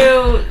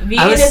with you?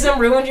 I was- Veganism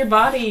ruined your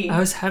body. I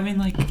was having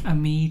like a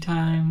me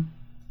time.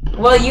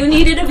 Well, you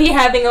needed to be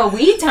having a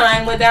wee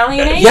time with Ally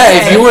and AJ.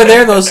 Yeah, if you were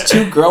there, those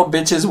two girl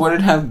bitches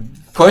wouldn't have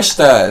pushed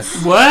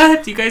us.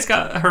 What? You guys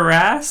got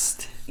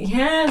harassed?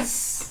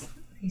 Yes.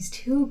 These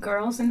two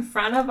girls in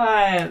front of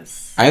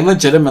us. I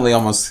legitimately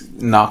almost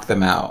knocked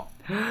them out.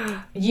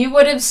 You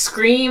would have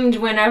screamed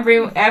when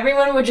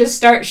everyone would just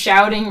start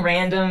shouting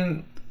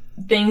random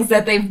things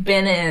that they've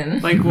been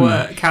in. Like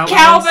what? Cowbells?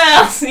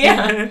 Cowbells,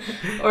 yeah.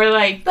 Or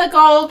like the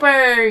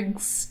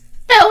Goldbergs,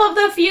 Phil of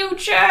the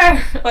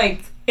Future.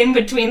 Like in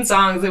between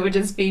songs, it would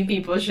just be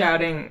people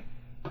shouting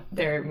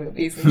their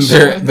movies and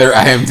shit. Their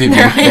IMDb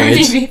Their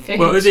page. IMDb page.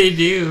 What would they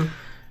do?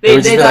 They,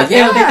 would just they, be thought, like, they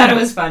 "Yeah." thought it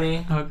was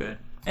funny. Oh, good.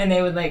 And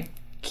they would like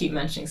keep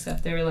mentioning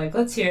stuff. They were like,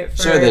 let's hear it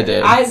for Sure they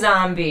did.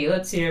 iZombie.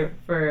 Let's hear it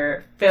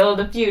for Phil of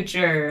the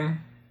Future.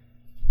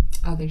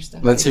 Other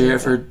stuff. Let's they hear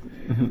did. it for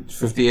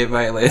 58 Let's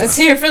Violets.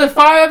 hear it for the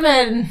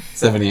Firemen.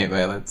 78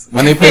 Violets.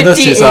 When they played those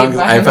two 58 songs,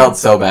 I Violets. felt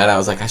so bad. I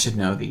was like, I should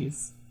know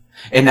these.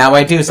 And now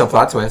I do, so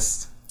plot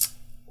twist.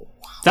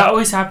 That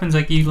always happens.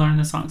 Like you learn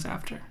the songs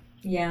after.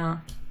 Yeah.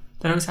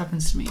 That always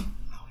happens to me.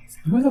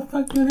 Who the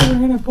fuck knew they were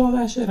gonna pull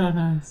that shit on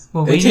us?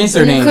 Well, They we- changed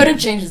their You name. could have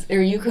changed,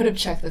 or you could have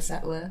checked the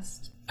set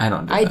list. I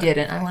don't do I that.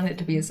 didn't. I wanted it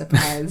to be a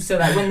surprise, so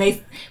that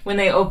when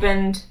they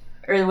opened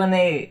or when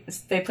they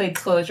played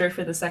Closure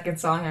for the second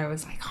song, I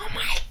was like, oh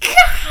my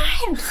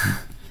god!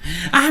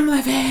 I'm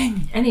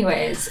living!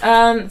 Anyways,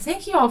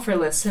 thank you all for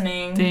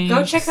listening. Go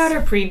Thanks. check out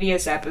our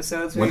previous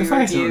episodes where What we if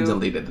I accidentally review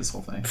deleted this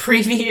whole thing?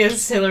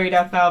 previous Hillary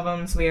Duff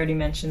albums. We already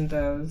mentioned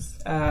those.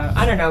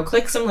 I don't know.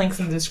 Click some links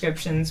in the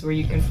descriptions where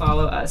you can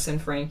follow us and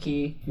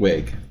Frankie.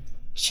 Wig.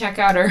 Check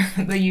out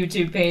the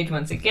YouTube page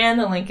once again.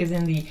 The link is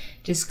in the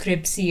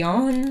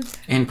description.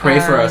 And pray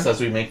for us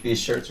as we make these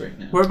shirts right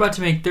now. We're about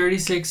to make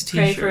 36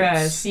 Pray t-shirts. for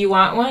us. You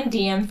want one?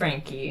 DM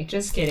Frankie.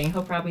 Just kidding.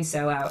 He'll probably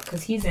sell out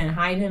because he's in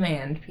high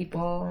demand,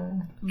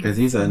 people. Because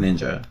he's a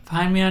ninja.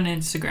 Find me on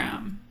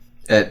Instagram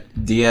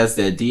At Diaz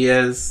de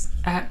Diaz.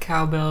 at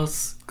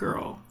Cowbells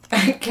Girl.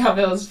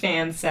 Cowbells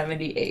fan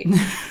 78.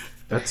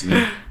 That's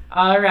me.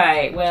 All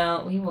right.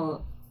 Well, we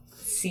will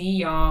see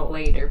y'all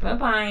later.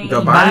 Bye-bye.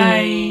 Bye-bye.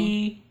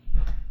 Bye.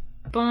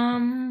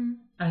 Bum.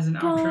 As an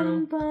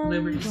outro, bum,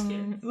 Liberty bum.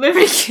 Skins.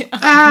 Liberty Kids.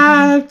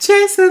 I'm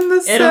chasing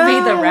the sun. It'll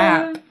be the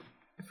rap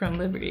from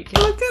Liberty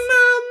Kids. Looking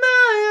all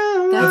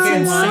night. That's Okay,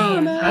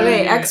 insane. one. How do Okay,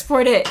 you do it?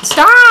 export it.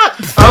 Stop!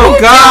 Oh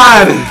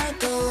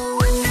God!